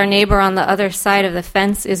long as our neighbor on the other side of the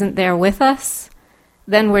fence isn't there with us,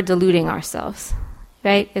 then we're deluding ourselves,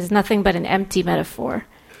 right? It's nothing but an empty metaphor.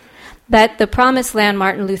 That the promised land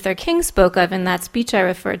Martin Luther King spoke of in that speech I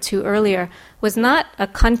referred to earlier was not a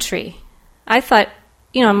country. I thought,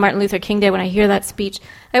 Martin Luther King Day, when I hear that speech,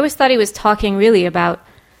 I always thought he was talking really about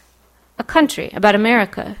a country, about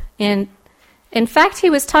America. And in fact, he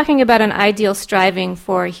was talking about an ideal striving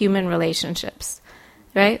for human relationships,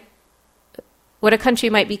 right? What a country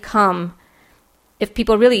might become if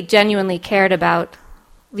people really genuinely cared about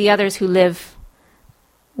the others who live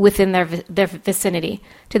within their vicinity,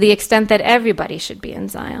 to the extent that everybody should be in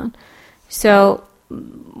Zion. So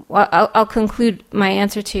I'll conclude my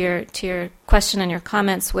answer to your question and your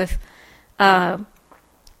comments with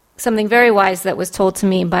something very wise that was told to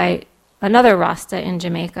me by another Rasta in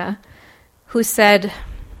Jamaica, who said,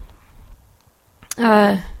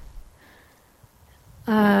 how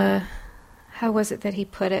was it that he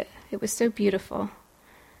put it? It was so beautiful.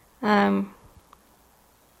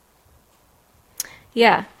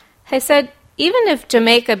 He said, even if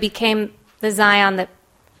Jamaica became the Zion,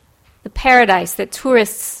 the paradise that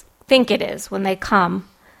tourists think it is when they come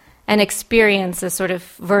and experience a sort of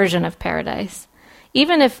version of paradise,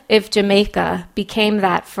 even if Jamaica became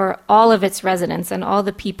that for all of its residents and all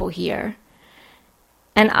the people here,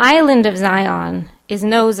 an island of Zion is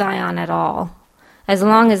no Zion at all, as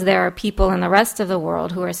long as there are people in the rest of the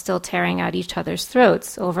world who are still tearing out each other's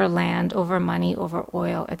throats over land, over money, over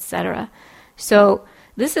oil, etc. So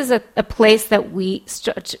this is a place that we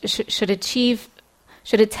should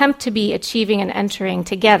attempt to be achieving and entering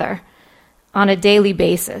together on a daily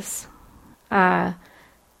basis.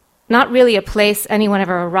 Not really a place anyone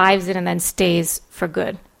ever arrives in and then stays for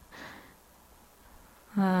good.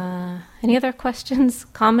 Any other questions,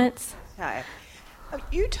 comments? Hi.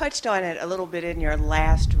 You touched on it a little bit in your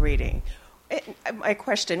last reading. My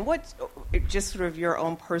question, what's just sort of your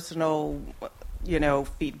own personal,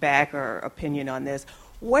 feedback or opinion on this?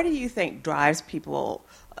 What do you think drives people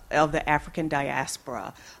of the African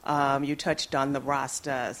diaspora? You touched on the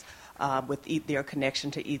Rastas with their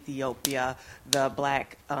connection to Ethiopia, the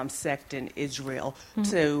black sect in Israel,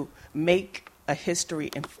 to make a history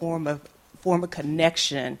and form a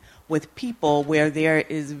connection with people where there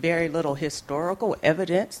is very little historical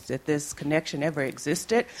evidence that this connection ever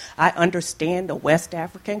existed. I understand the West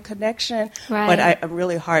African connection, but I'm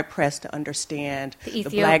really hard-pressed to understand the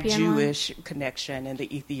black Jewish connection and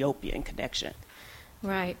the Ethiopian connection.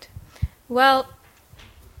 Right. Well,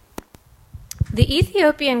 the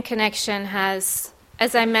Ethiopian connection has,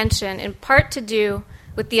 as I mentioned, in part to do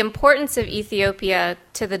with the importance of Ethiopia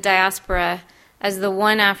to the diaspora as the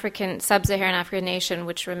one sub-Saharan African nation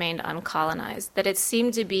which remained uncolonized, that it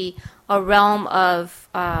seemed to be a realm of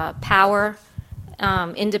power,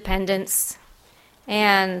 independence,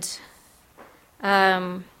 and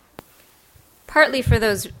partly for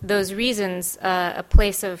those reasons, a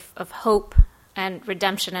place of hope and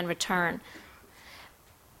redemption and return.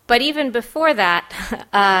 But even before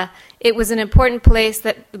that, it was an important place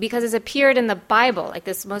that, because it's appeared in the Bible, like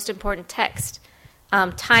this most important text,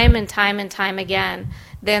 time and time again.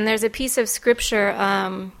 Then there's a piece of scripture,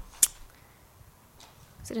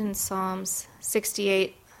 is it in Psalms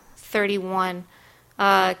 68:31?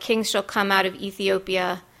 Kings shall come out of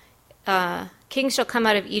Ethiopia, kings shall come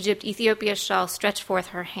out of Egypt, Ethiopia shall stretch forth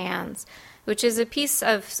her hands, which is a piece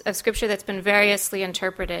of scripture that's been variously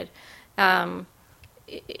interpreted in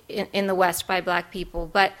the West by black people.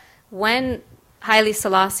 But when Haile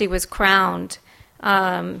Selassie was crowned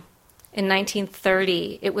in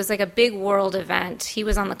 1930, it was like a big world event. He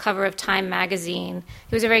was on the cover of Time magazine.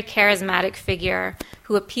 He was a very charismatic figure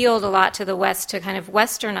who appealed a lot to the West to kind of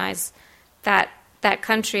westernize that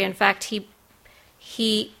country. In fact,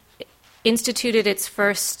 he instituted its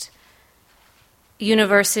first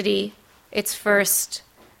university, its first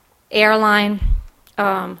airline,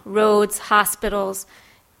 roads, hospitals.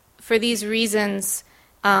 For these reasons,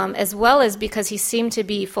 as well as because he seemed to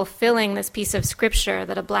be fulfilling this piece of scripture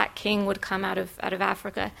that a black king would come out of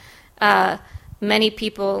Africa. Many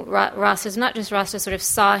people, Rastas, not just Rastas, sort of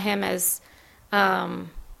saw him as a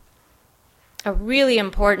really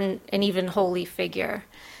important and even holy figure.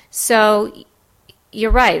 So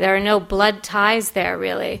you're right, there are no blood ties there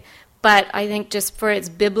really, but I think just for its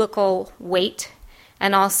biblical weight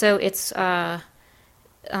and also its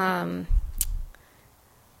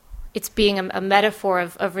being a metaphor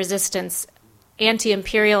of resistance,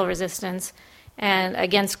 anti-imperial resistance, and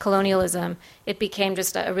against colonialism, it became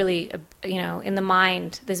just a really, in the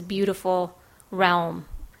mind, this beautiful realm.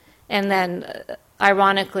 And then,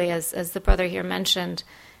 ironically, as the brother here mentioned,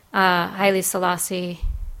 Haile Selassie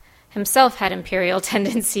himself had imperial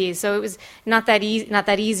tendencies, so it was not that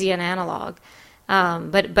easy an analog.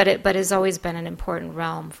 But it has always been an important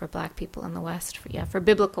realm for black people in the West, for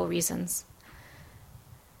biblical reasons,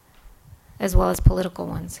 as well as political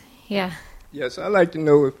ones. Yeah. Yes, I'd like to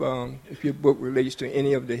know if your book relates to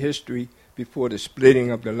any of the history before the splitting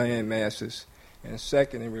of the land masses, and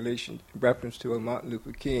second, in reference to Martin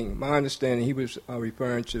Luther King. My understanding, he was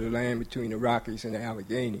referring to the land between the Rockies and the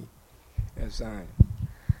Allegheny as Zion.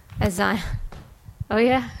 As Zion. Oh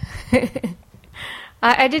yeah.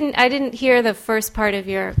 I didn't hear the first part of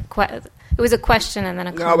your question. It was a question and then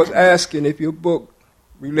a comment. No, I was asking if your book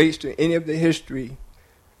relates to any of the history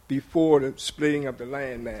before the splitting of the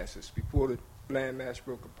land masses, before the land mass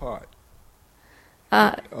broke apart,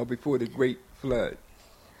 or before the Great Flood.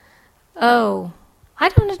 Oh, I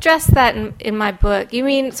don't address that in my book. You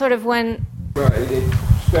mean sort of when... Right,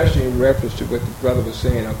 especially in reference to what the brother was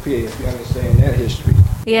saying up here, if you understand that history.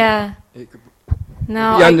 Yeah.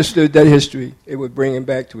 No, if he understood that history, it would bring him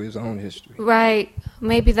back to his own history. Right.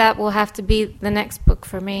 Maybe that will have to be the next book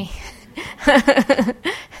for me.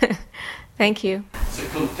 Thank you. It's a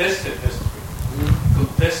contested history.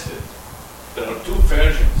 Contested. There are two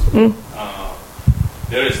versions.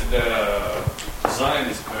 There is the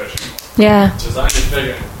Zionist version. Yeah. The Zionist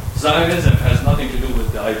version. Zionism has nothing to do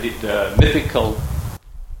with the mythical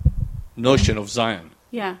notion of Zion.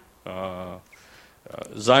 Yeah.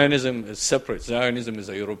 Zionism is separate. Zionism is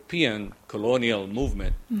a European colonial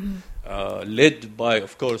movement led by,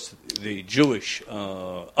 of course, the Jewish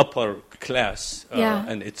upper class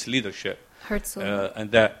and its leadership. Herzl.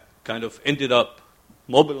 And that kind of ended up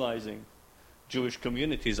mobilizing Jewish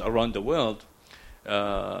communities around the world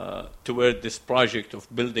toward this project of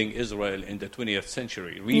building Israel in the 20th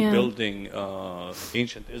century, rebuilding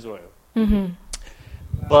ancient Israel.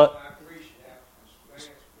 But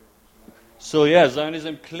so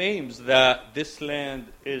Zionism claims that this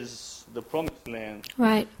land is the promised land,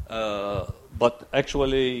 right? But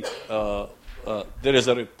actually, there is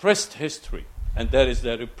a repressed history, and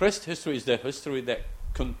the repressed history is the history that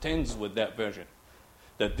contends with that version,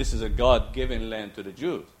 that this is a God-given land to the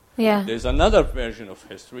Jews. Yeah. There's another version of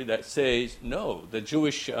history that says, no, the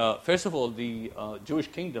Jewish, first of all, the Jewish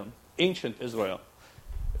kingdom, ancient Israel,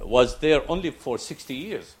 was there only for 60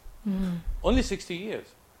 years. Only 60 years.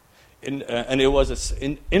 And it was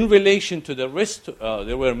in relation to the rest,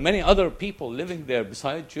 there were many other people living there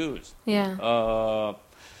besides Jews. Yeah.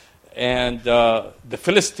 And the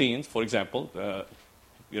Philistines, for example, the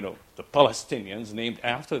Palestinians, named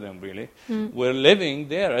after them really, were living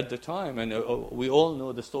there at the time. And we all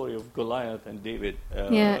know the story of Goliath and David.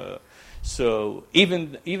 So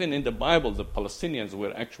even in the Bible, the Palestinians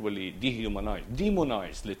were actually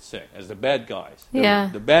demonized, let's say, as the bad guys.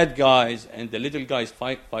 The bad guys and the little guys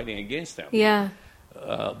fighting against them. Yeah.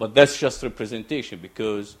 But that's just representation,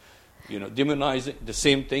 because demonizing, the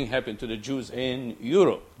same thing happened to the Jews in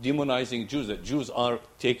Europe, demonizing Jews, that Jews are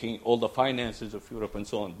taking all the finances of Europe and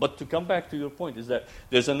so on. But to come back to your point is that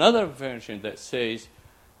there's another version that says,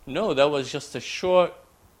 no, that was just a short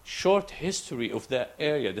history of that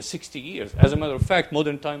area, the 60 years. As a matter of fact,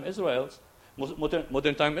 modern time Israel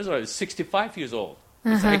is 65 years old.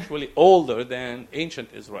 It's actually older than ancient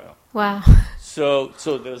Israel. Wow. So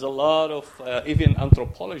there's a lot of even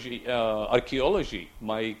anthropology, archaeology.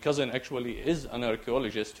 My cousin actually is an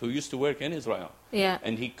archaeologist who used to work in Israel. Yeah.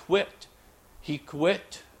 And he quit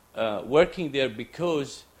working there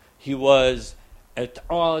because he was at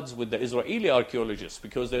odds with the Israeli archaeologists,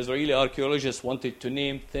 because the Israeli archaeologists wanted to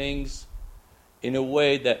name things in a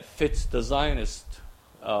way that fits the Zionist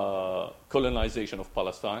colonization of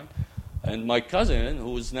Palestine. And my cousin,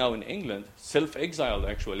 who is now in England, self-exiled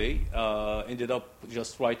actually, ended up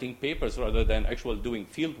just writing papers rather than actually doing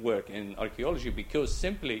field work in archaeology, because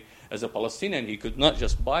simply as a Palestinian he could not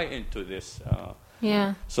just buy into this.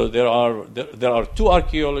 So there are two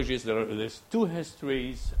archaeologies, there's two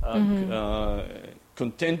histories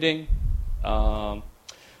contending.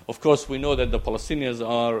 Of course, we know that the Palestinians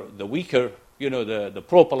are the weaker, the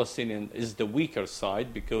pro-Palestinian is the weaker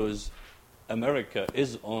side, because America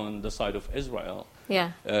is on the side of Israel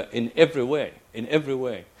in every way.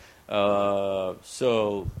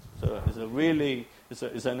 So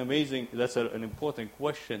it's an amazing, that's an important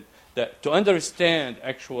question, that to understand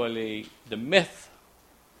actually the myth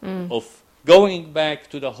of going back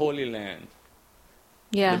to the Holy Land,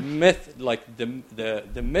 the myth, like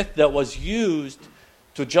the myth that was used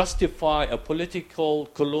to justify a political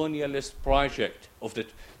colonialist project of the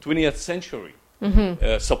 20th century.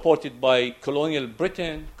 Supported by colonial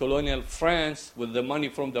Britain, colonial France, with the money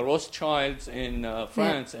from the Rothschilds in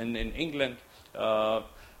France and in England, and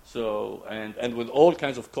with all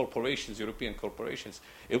kinds of corporations, European corporations.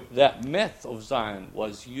 That myth of Zion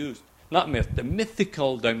was used, not myth, the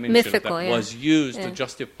mythical dimension was used to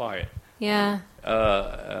justify it. I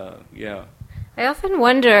often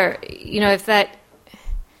wonder, if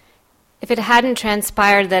it hadn't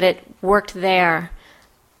transpired that it worked there.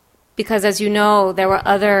 Because, as you know, there were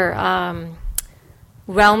other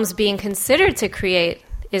realms being considered to create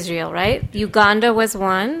Israel, right? Uganda was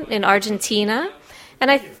one, in Argentina.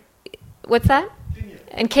 And what's that? Kenya.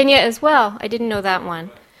 And Kenya as well. I didn't know that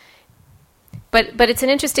one. But it's an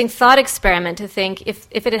interesting thought experiment to think, if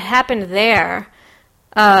it had happened there,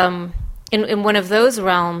 in one of those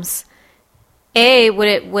realms,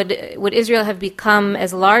 would Israel have become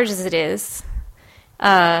as large as it is?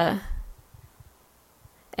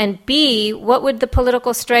 And B, what would the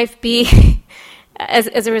political strife be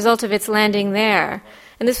as a result of its landing there?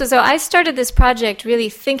 And this was so I started this project really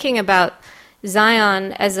thinking about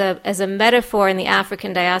Zion as a metaphor in the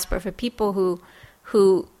African diaspora for people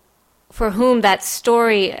for whom that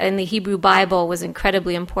story in the Hebrew Bible was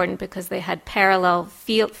incredibly important, because they had parallel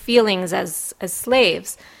feelings as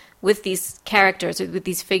slaves with these characters, with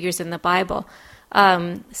these figures in the Bible.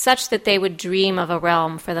 Such that they would dream of a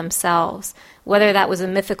realm for themselves, whether that was a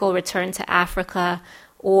mythical return to Africa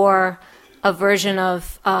or a version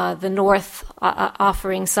of the North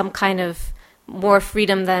offering some kind of more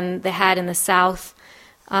freedom than they had in the South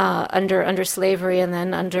under slavery and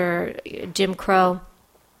then under Jim Crow,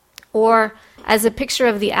 or as a picture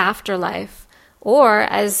of the afterlife, or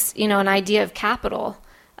as an idea of capital,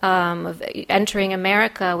 of entering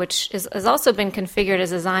America, which has also been configured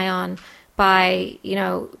as a Zion by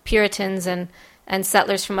Puritans and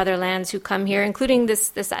settlers from other lands who come here, including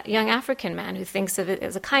this young African man who thinks of it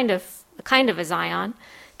as a kind of a Zion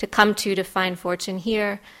to come to find fortune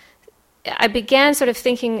here. I began sort of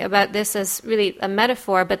thinking about this as really a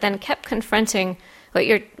metaphor, but then kept confronting what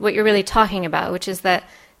you're really talking about, which is that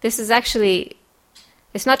this is actually,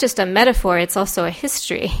 it's not just a metaphor, it's also a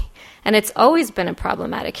history. And it's always been a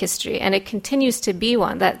problematic history, and it continues to be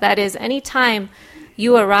one. That is, any time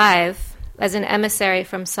you arrive as an emissary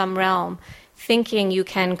from some realm, thinking you're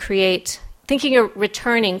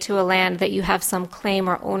returning to a land that you have some claim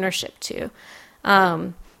or ownership to.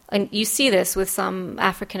 And you see this with some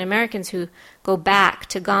African Americans who go back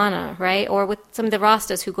to Ghana, right? Or with some of the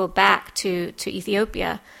Rastas who go back to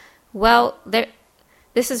Ethiopia. Well,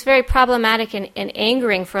 this is very problematic and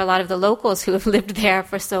angering for a lot of the locals who have lived there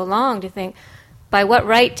for so long to think, by what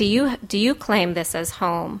right do you claim this as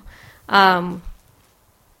home? And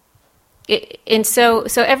so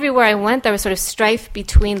everywhere I went, there was sort of strife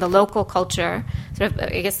between the local culture, sort of,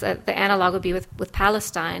 I guess the analog would be with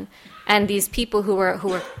Palestine, and these people who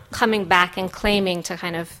were coming back and claiming to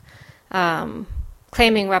kind of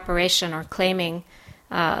claiming reparation or claiming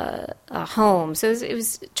a home. So it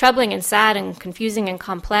was troubling and sad and confusing and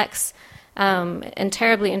complex, and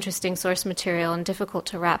terribly interesting source material and difficult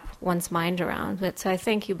to wrap one's mind around. But so I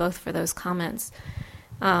thank you both for those comments.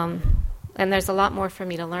 And there's a lot more for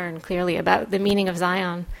me to learn, clearly, about the meaning of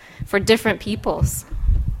Zion for different peoples.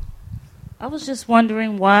 I was just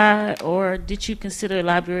wondering why, or did you consider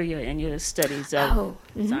Liberia in your studies of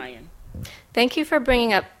Zion? Thank you for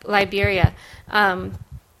bringing up Liberia.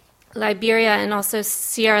 Liberia and also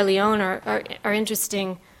Sierra Leone are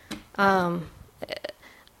interesting,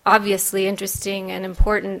 obviously interesting and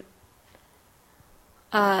important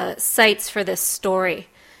sites for this story.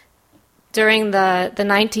 During the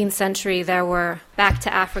 19th century, there were Back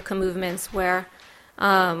to Africa movements where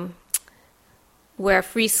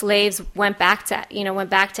free slaves went back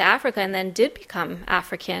to Africa and then did become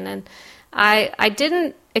African. And I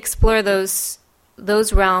didn't explore those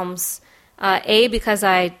realms. A, because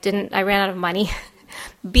I ran out of money.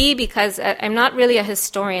 B, because I'm not really a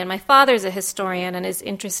historian. My father's a historian and is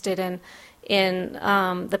interested in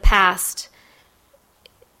the past.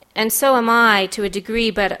 And so am I, to a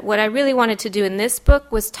degree, but what I really wanted to do in this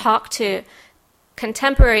book was talk to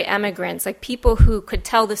contemporary emigrants, like people who could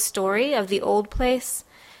tell the story of the old place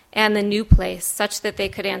and the new place, such that they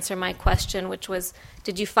could answer my question, which was,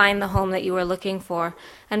 did you find the home that you were looking for?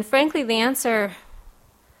 And frankly, the answer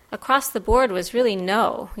across the board was really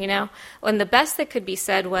no, And the best that could be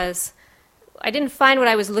said was, I didn't find what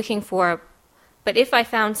I was looking for, but if I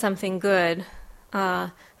found something good,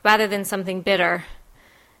 rather than something bitter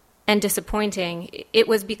and disappointing, it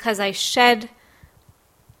was because I shed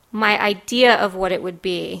my idea of what it would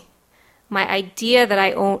be, my idea that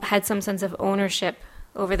I had some sense of ownership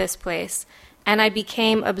over this place, and I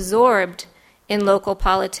became absorbed in local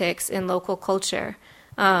politics, in local culture,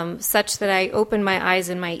 such that I opened my eyes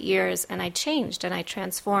and my ears, and I changed and I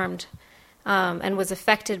transformed, and was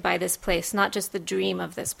affected by this place, not just the dream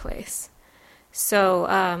of this place. So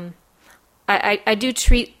I do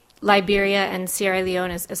treat Liberia and Sierra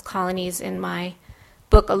Leone as colonies in my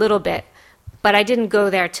book a little bit, but I didn't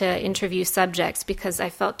go there to interview subjects because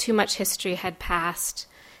I felt too much history had passed,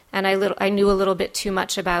 and I knew a little bit too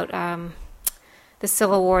much about the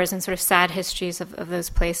civil wars and sort of sad histories of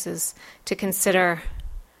those places to consider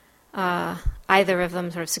either of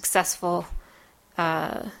them sort of successful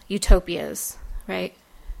utopias, right?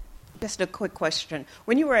 Just a quick question.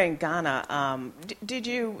 When you were in Ghana, did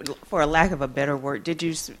you, for a lack of a better word, did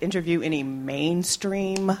you interview any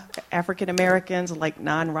mainstream African Americans, like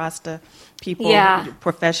non-Rasta people,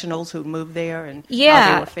 professionals who moved there, and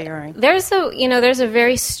how they were faring? There's a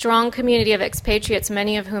very strong community of expatriates,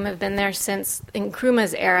 many of whom have been there since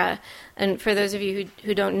Nkrumah's era. And for those of you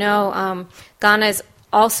who don't know, Ghana is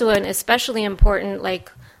also an especially important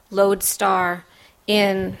lodestar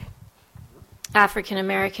in African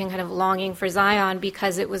American kind of longing for Zion,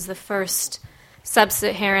 because it was the first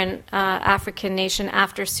sub-Saharan African nation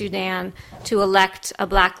after Sudan to elect a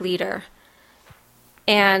black leader.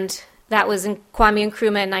 And that was Kwame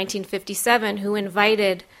Nkrumah in 1957, who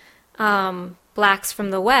invited blacks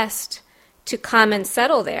from the West to come and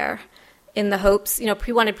settle there. in the hopes,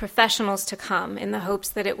 he wanted professionals to come in the hopes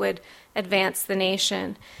that it would advance the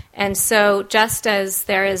nation. And so just as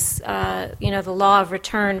there is, the law of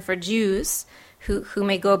return for Jews who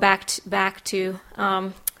may go back to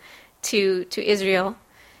Israel,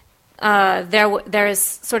 there is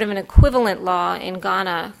sort of an equivalent law in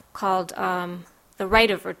Ghana called the right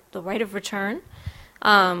of return.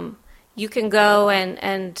 You can go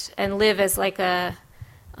and live as like a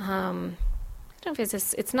I don't know if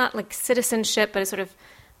it's not like citizenship, but it's sort of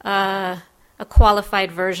a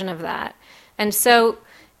qualified version of that. And so,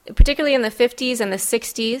 particularly in the 50s and the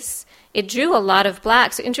 60s, it drew a lot of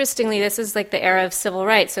blacks. So interestingly, this is like the era of civil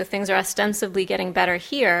rights, so things are ostensibly getting better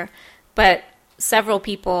here, but several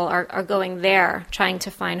people are going there, trying to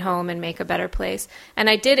find home and make a better place. And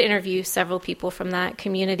I did interview several people from that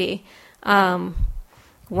community, one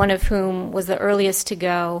of whom was the earliest to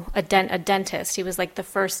go, a dentist. He was like the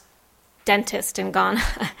first dentist in Ghana,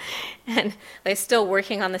 and they're still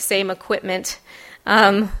working on the same equipment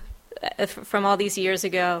from all these years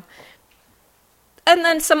ago. And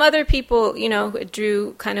then some other people,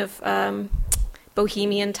 drew kind of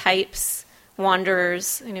bohemian types,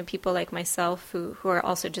 wanderers, people like myself who are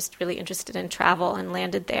also just really interested in travel and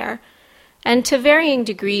landed there. And to varying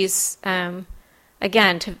degrees, they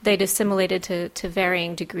assimilated to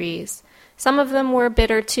varying degrees. Some of them were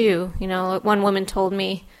bitter too. One woman told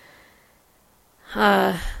me,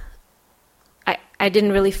 I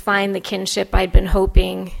didn't really find the kinship I'd been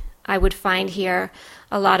hoping I would find here.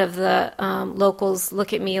 A lot of the locals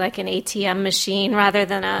look at me like an ATM machine rather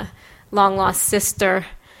than a long-lost sister.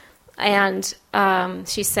 And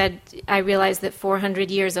she said, I realized that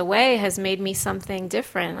 400 years away has made me something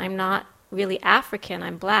different. I'm not really African,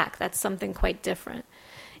 I'm black. That's something quite different.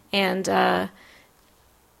 And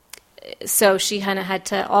so she kind of had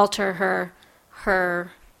to alter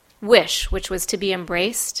her wish, which was to be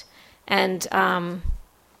embraced and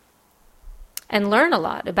learn a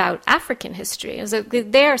lot about African history. It was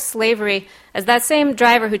there, slavery, as that same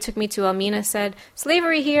driver who took me to Elmina said,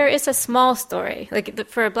 slavery here is a small story. Like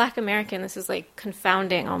for a black American, this is like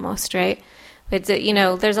confounding almost, right? But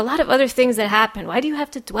there's a lot of other things that happen. Why do you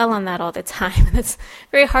have to dwell on that all the time? That's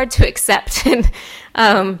very hard to accept. And,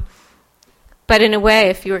 but in a way,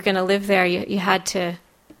 if you were going to live there, you had to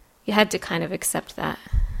kind of accept that.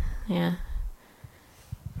 Yeah.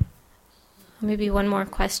 Maybe one more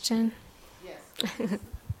question. Yes.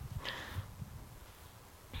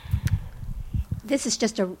 This is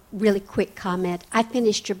just a really quick comment. I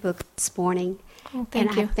finished your book this morning,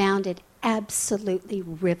 thank you. I found it absolutely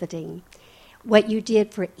riveting. What you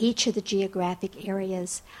did for each of the geographic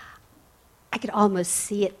areas, I could almost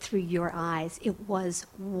see it through your eyes. It was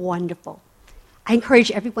wonderful. I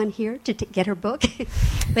encourage everyone here to get her book,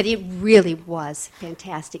 but it really was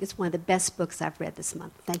fantastic. It's one of the best books I've read this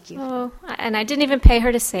month. Thank you. Oh, and I didn't even pay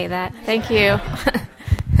her to say that. Thank you.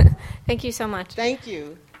 Thank you so much. Thank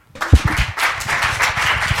you.